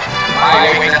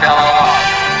 Alright, wait the hell up.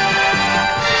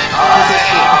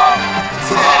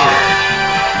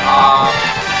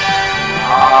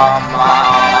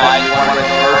 You want to go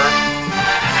first?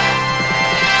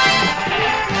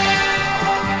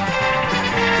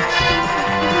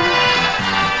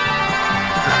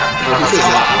 He says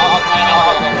that.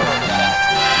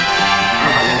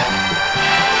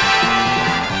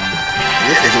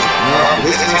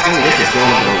 This is going to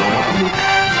go wrong.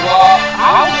 Well, I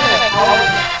was gonna call it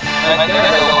like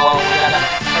there's a long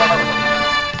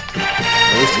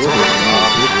This is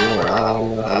going I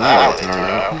don't know how it turned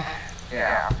out.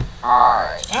 Yeah.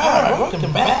 Alright. Alright,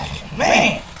 welcome back.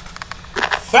 Man,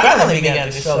 finally we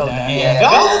got this show down here.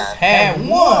 Ghost had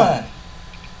won.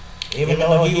 Even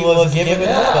though he was giving it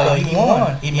up, but he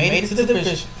won. He made it to the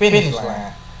finish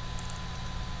line.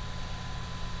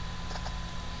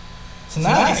 So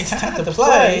now it's time to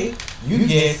play. You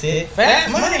guessed it,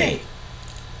 Fast Money.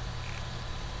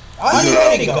 Are you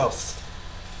ready, Ghost?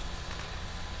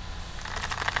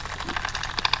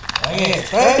 Oh yeah,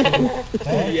 right?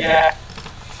 Yeah.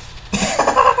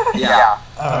 Yeah.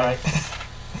 Alright.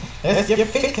 Let's get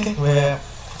 15. Well,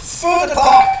 for the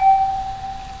clock.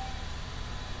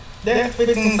 There's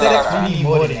 15 seconds. We need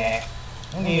more than that.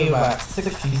 We need about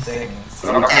 60 seconds.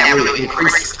 But I can't really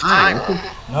increase time.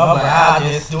 No, but I'll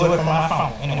just do it from my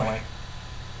phone anyway.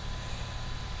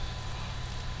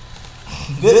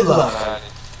 Good luck.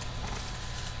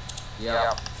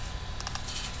 Yeah.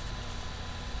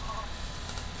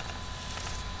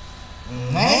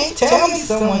 Man, tell me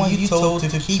someone you told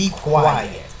to keep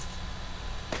quiet.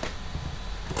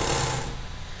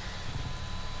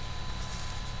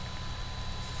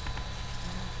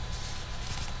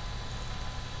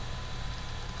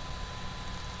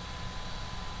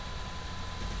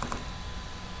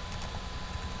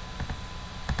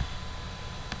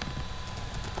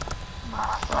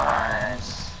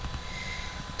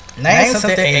 Name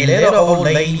something a little old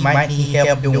lady might need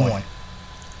help doing.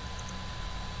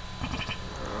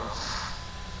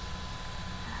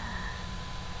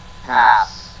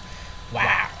 Pass.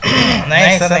 Wow.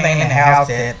 Name something in the house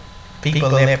that people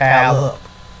let pile up.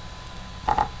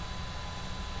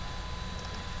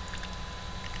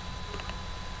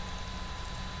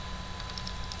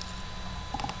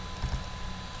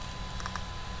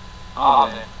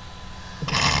 Oven.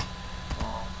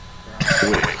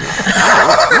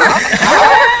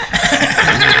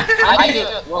 I do.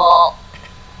 Well,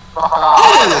 fuck off.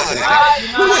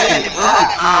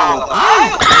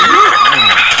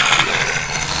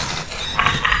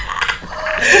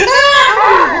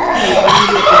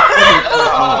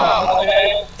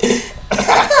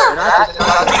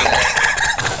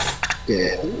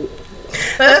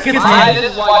 Let's continue.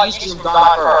 This is why you should have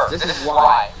gone first. This is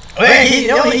why.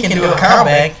 Well, he can do a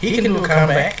comeback. He can do a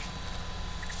comeback.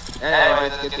 Anyway,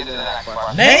 let's get to the next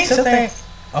question. Name something.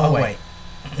 Oh wait.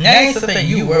 Name something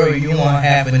you worry you won't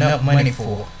have enough money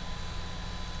for.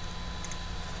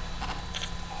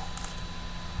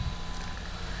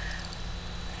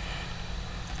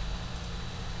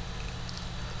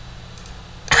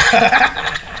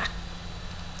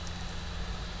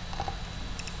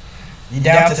 You're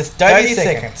down to 30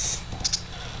 seconds.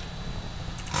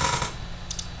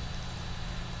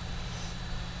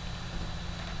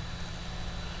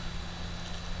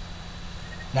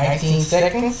 $19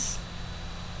 seconds.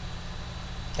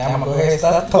 Now I'm gonna go ahead and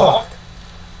start the clock.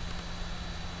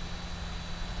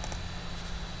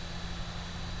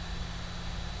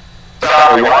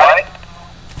 Sorry, what?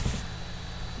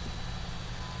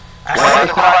 What's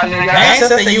the question again? Name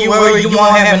something you worry you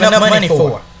won't have enough money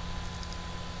for.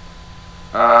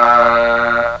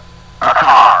 A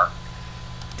car.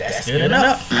 That's good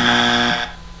enough.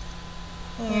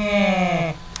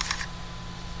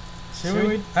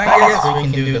 I guess we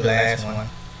can do the last one.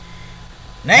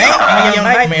 Name in your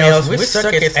nightmares which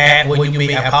circus act will you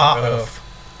be a part of?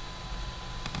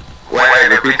 Wait,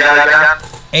 repeat that again?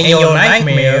 In your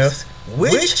nightmares,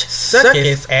 which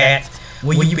circus act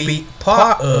will you be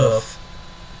part of?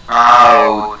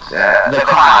 Oh, the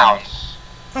clowns.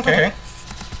 Okay.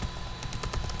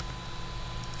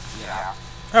 Yeah.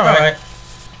 Alright.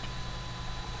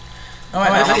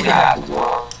 Alright, let's see.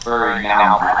 Very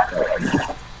now.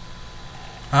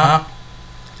 Huh?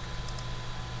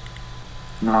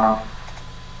 No.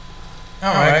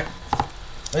 Alright.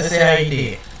 Let's see how you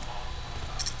did.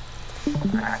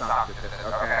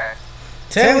 Okay.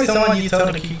 Tell me someone you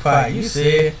told to keep quiet. You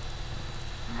said,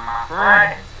 My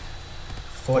friend.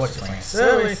 fortunately.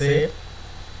 Survey said,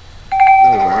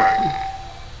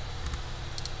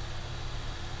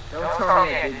 Don't tell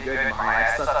me I did good in mine.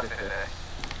 I sucked at this.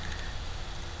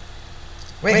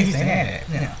 wait, he's saying that.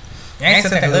 No. Answer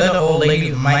that little old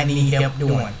lady might need help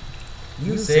doing.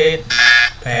 You said,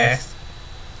 pass.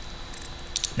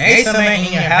 Name something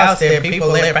in your house that people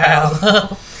let pile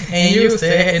up, and you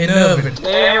said in the oven.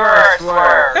 They were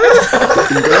swear.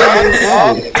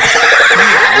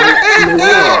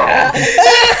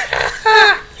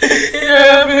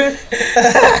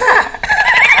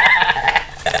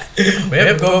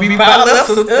 We're gonna be piled up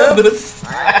some ovens.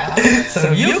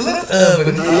 Some useless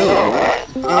ovens.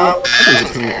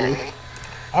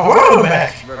 Oh,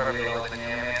 back.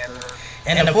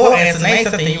 And the fourth answer, name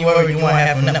something you worry you won't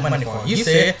have enough money for. You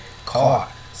said car.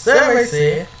 Survey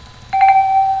said.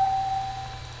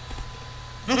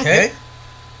 Okay.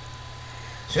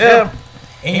 Sure.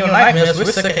 In your nightmares, which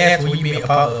circus act will you be a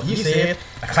part of? You said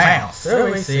a clown.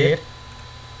 Survey said.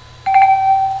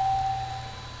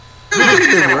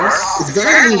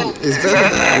 It's very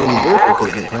bad when you vocal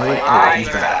cooking, right? Oh, he's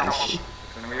bad.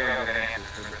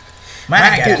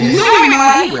 Mine got this. No,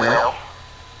 he will.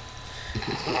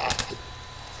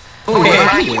 Oh,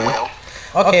 he will.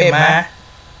 Okay, man.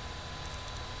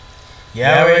 You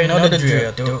already know the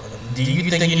drill. Do you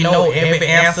think you know every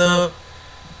answer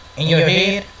in your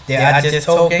head that I just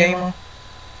told Gamer?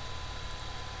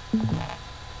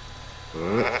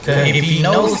 Because if he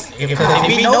knows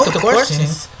the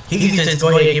questions, he can just go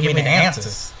ahead and give me the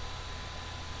answers.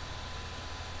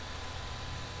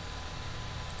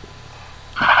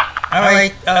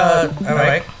 Alright,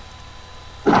 alright.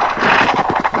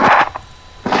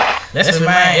 Let's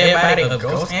remind everybody of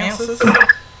ghost answers.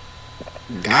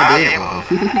 Goddamn.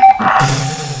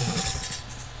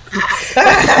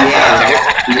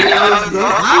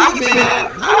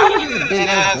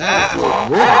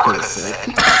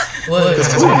 Well, it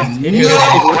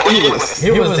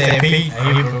was that beat.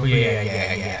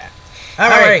 Yeah.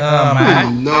 Alright,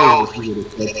 No.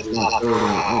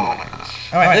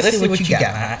 alright, let's see what you got,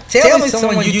 man. Tell me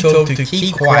someone you told to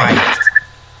keep quiet.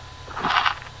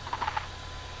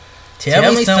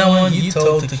 Tell me someone you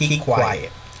told to keep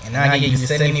quiet. And I'll give you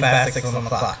 75 seconds on the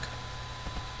clock.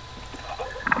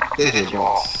 This is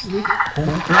boss.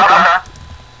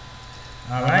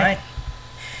 Alright.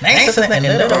 Name something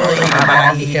that little lady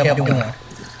might need help doing.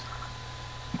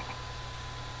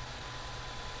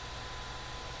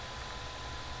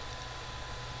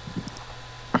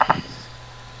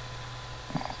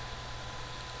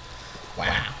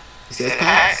 Wow. He says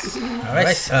pass.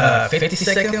 Alright, 50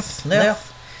 seconds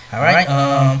left. Alright,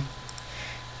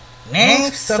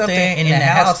 Name something in the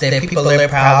house that people let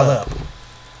pile up.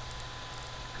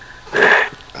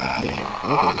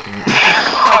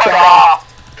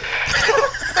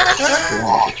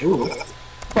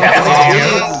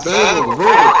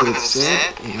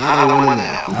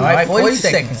 Alright, 40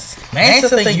 seconds. Name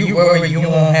something you worry you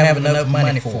won't have enough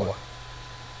money for.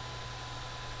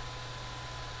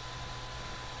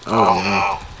 Oh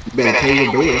no. You better pay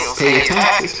your bills, pay your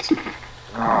taxes.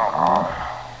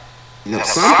 You know,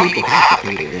 some people have to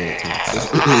pay their taxes.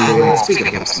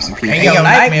 Speaking of some people. In your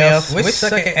nightmares, which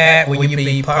sucker act will you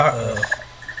be part of?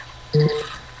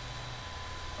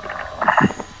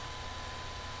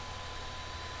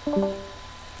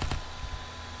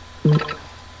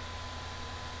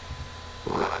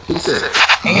 He said,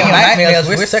 In your nightmares,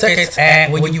 which sucker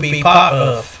act will you be part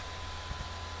of?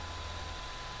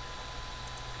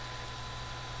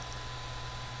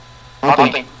 I'll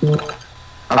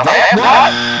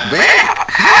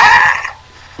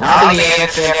be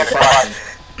answering your question.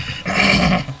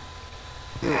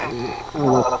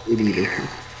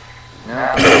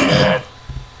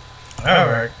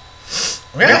 Alright.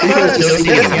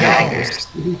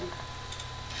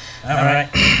 Alright.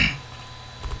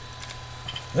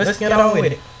 Let's get on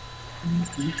with it.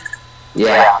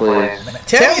 Yeah, please.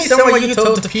 Tell me someone you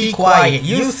told to be quiet.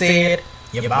 You said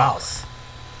your boss.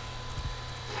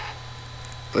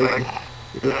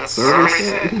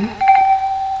 Service?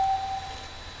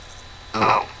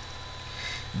 Oh.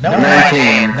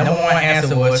 Number one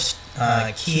answer was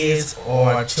kids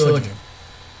or children.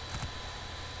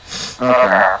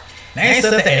 Okay. Name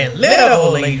something that little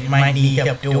old lady might need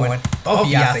help doing. Both of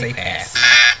y'all say pass.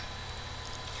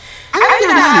 I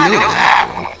didn't know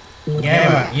that one.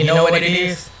 Yeah, you know what it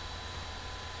is?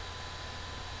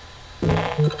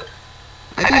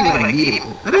 I think like needing.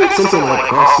 I think something like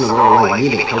crossing the road, like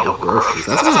needing help with groceries.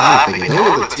 That's what I'm thinking. Those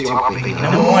are the two I'm thinking.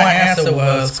 Number one answer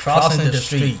was crossing the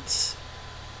streets.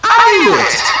 I knew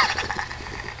it.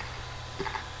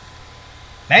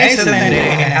 Name something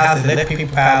in the house that let people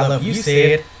pile up. You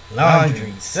said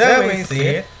laundry. Survey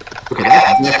said. Okay,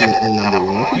 that's definitely number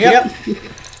one. Yep.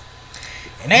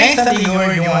 And name something you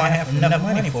won't have enough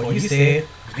money for. You said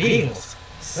bills.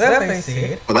 Survey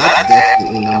said. Well, that's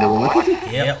definitely number one.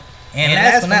 Yep. And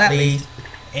last but not least,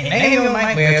 in name your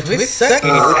nightmares, which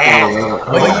sucker act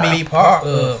will you be part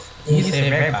of? You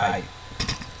said vampire.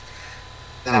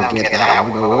 I don't get that. I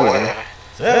would go over there.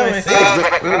 Survey said.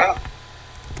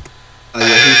 Oh yeah, he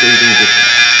said he didn't get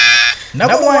that.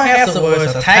 Number one answer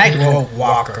was a tightrope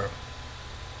walker.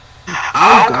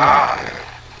 Oh god.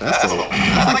 That's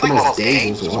like the most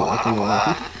dangerous one. I can't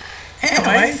lie.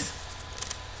 Anyways.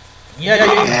 Yeah,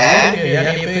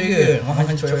 pretty good.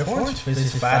 112 points, which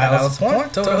is $5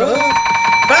 point. Total of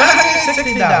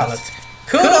 $560.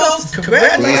 Kudos,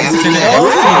 congratulations to the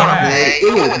OC.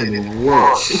 It would have been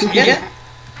worse. Yeah.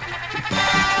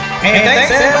 And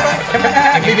thanks everybody for coming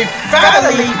out and we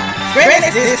finally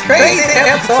finished this crazy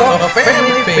episode of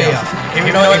Family Fails.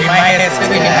 Even though it might have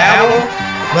taken an hour,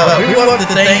 but we want to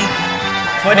thank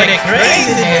for the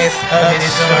craziness of this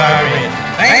show already.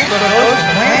 Thanks for those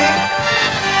who win.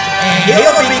 And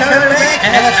he'll be coming back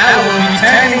as our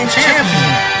returning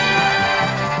champion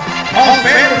on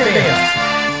Family Fails.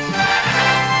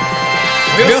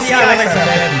 We'll see y'all next time,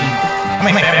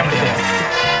 Family Fails.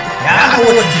 Y'all know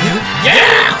what to do. Get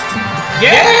out!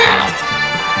 Get out!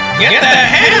 Get the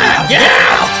hell out! Get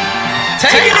out!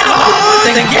 Take it all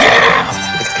and get out!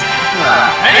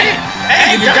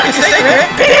 Hey, you got me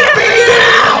cigarette? Get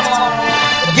out!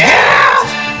 Get out!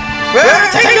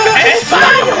 Take your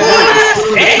expired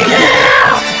water and get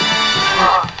out!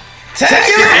 Take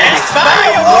your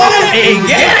expired water and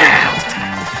get out!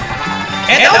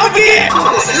 And don't forget!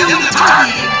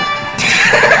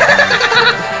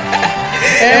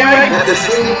 At the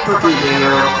same cookie,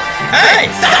 Hey,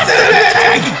 stop doing that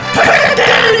turkey! Put it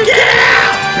down and get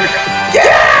out! Get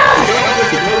out!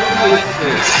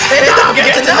 And don't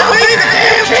forget to not wave the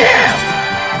damn chair!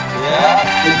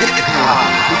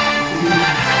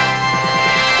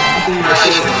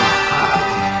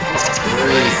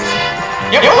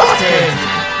 You're busted!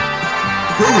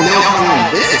 Who knows how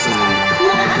long this is on?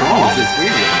 How long is this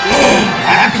video? I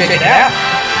can check it out.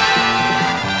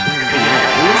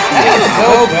 That was so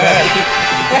good.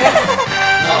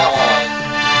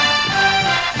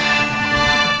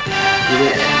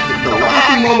 The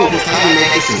last moment was how to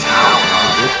make this an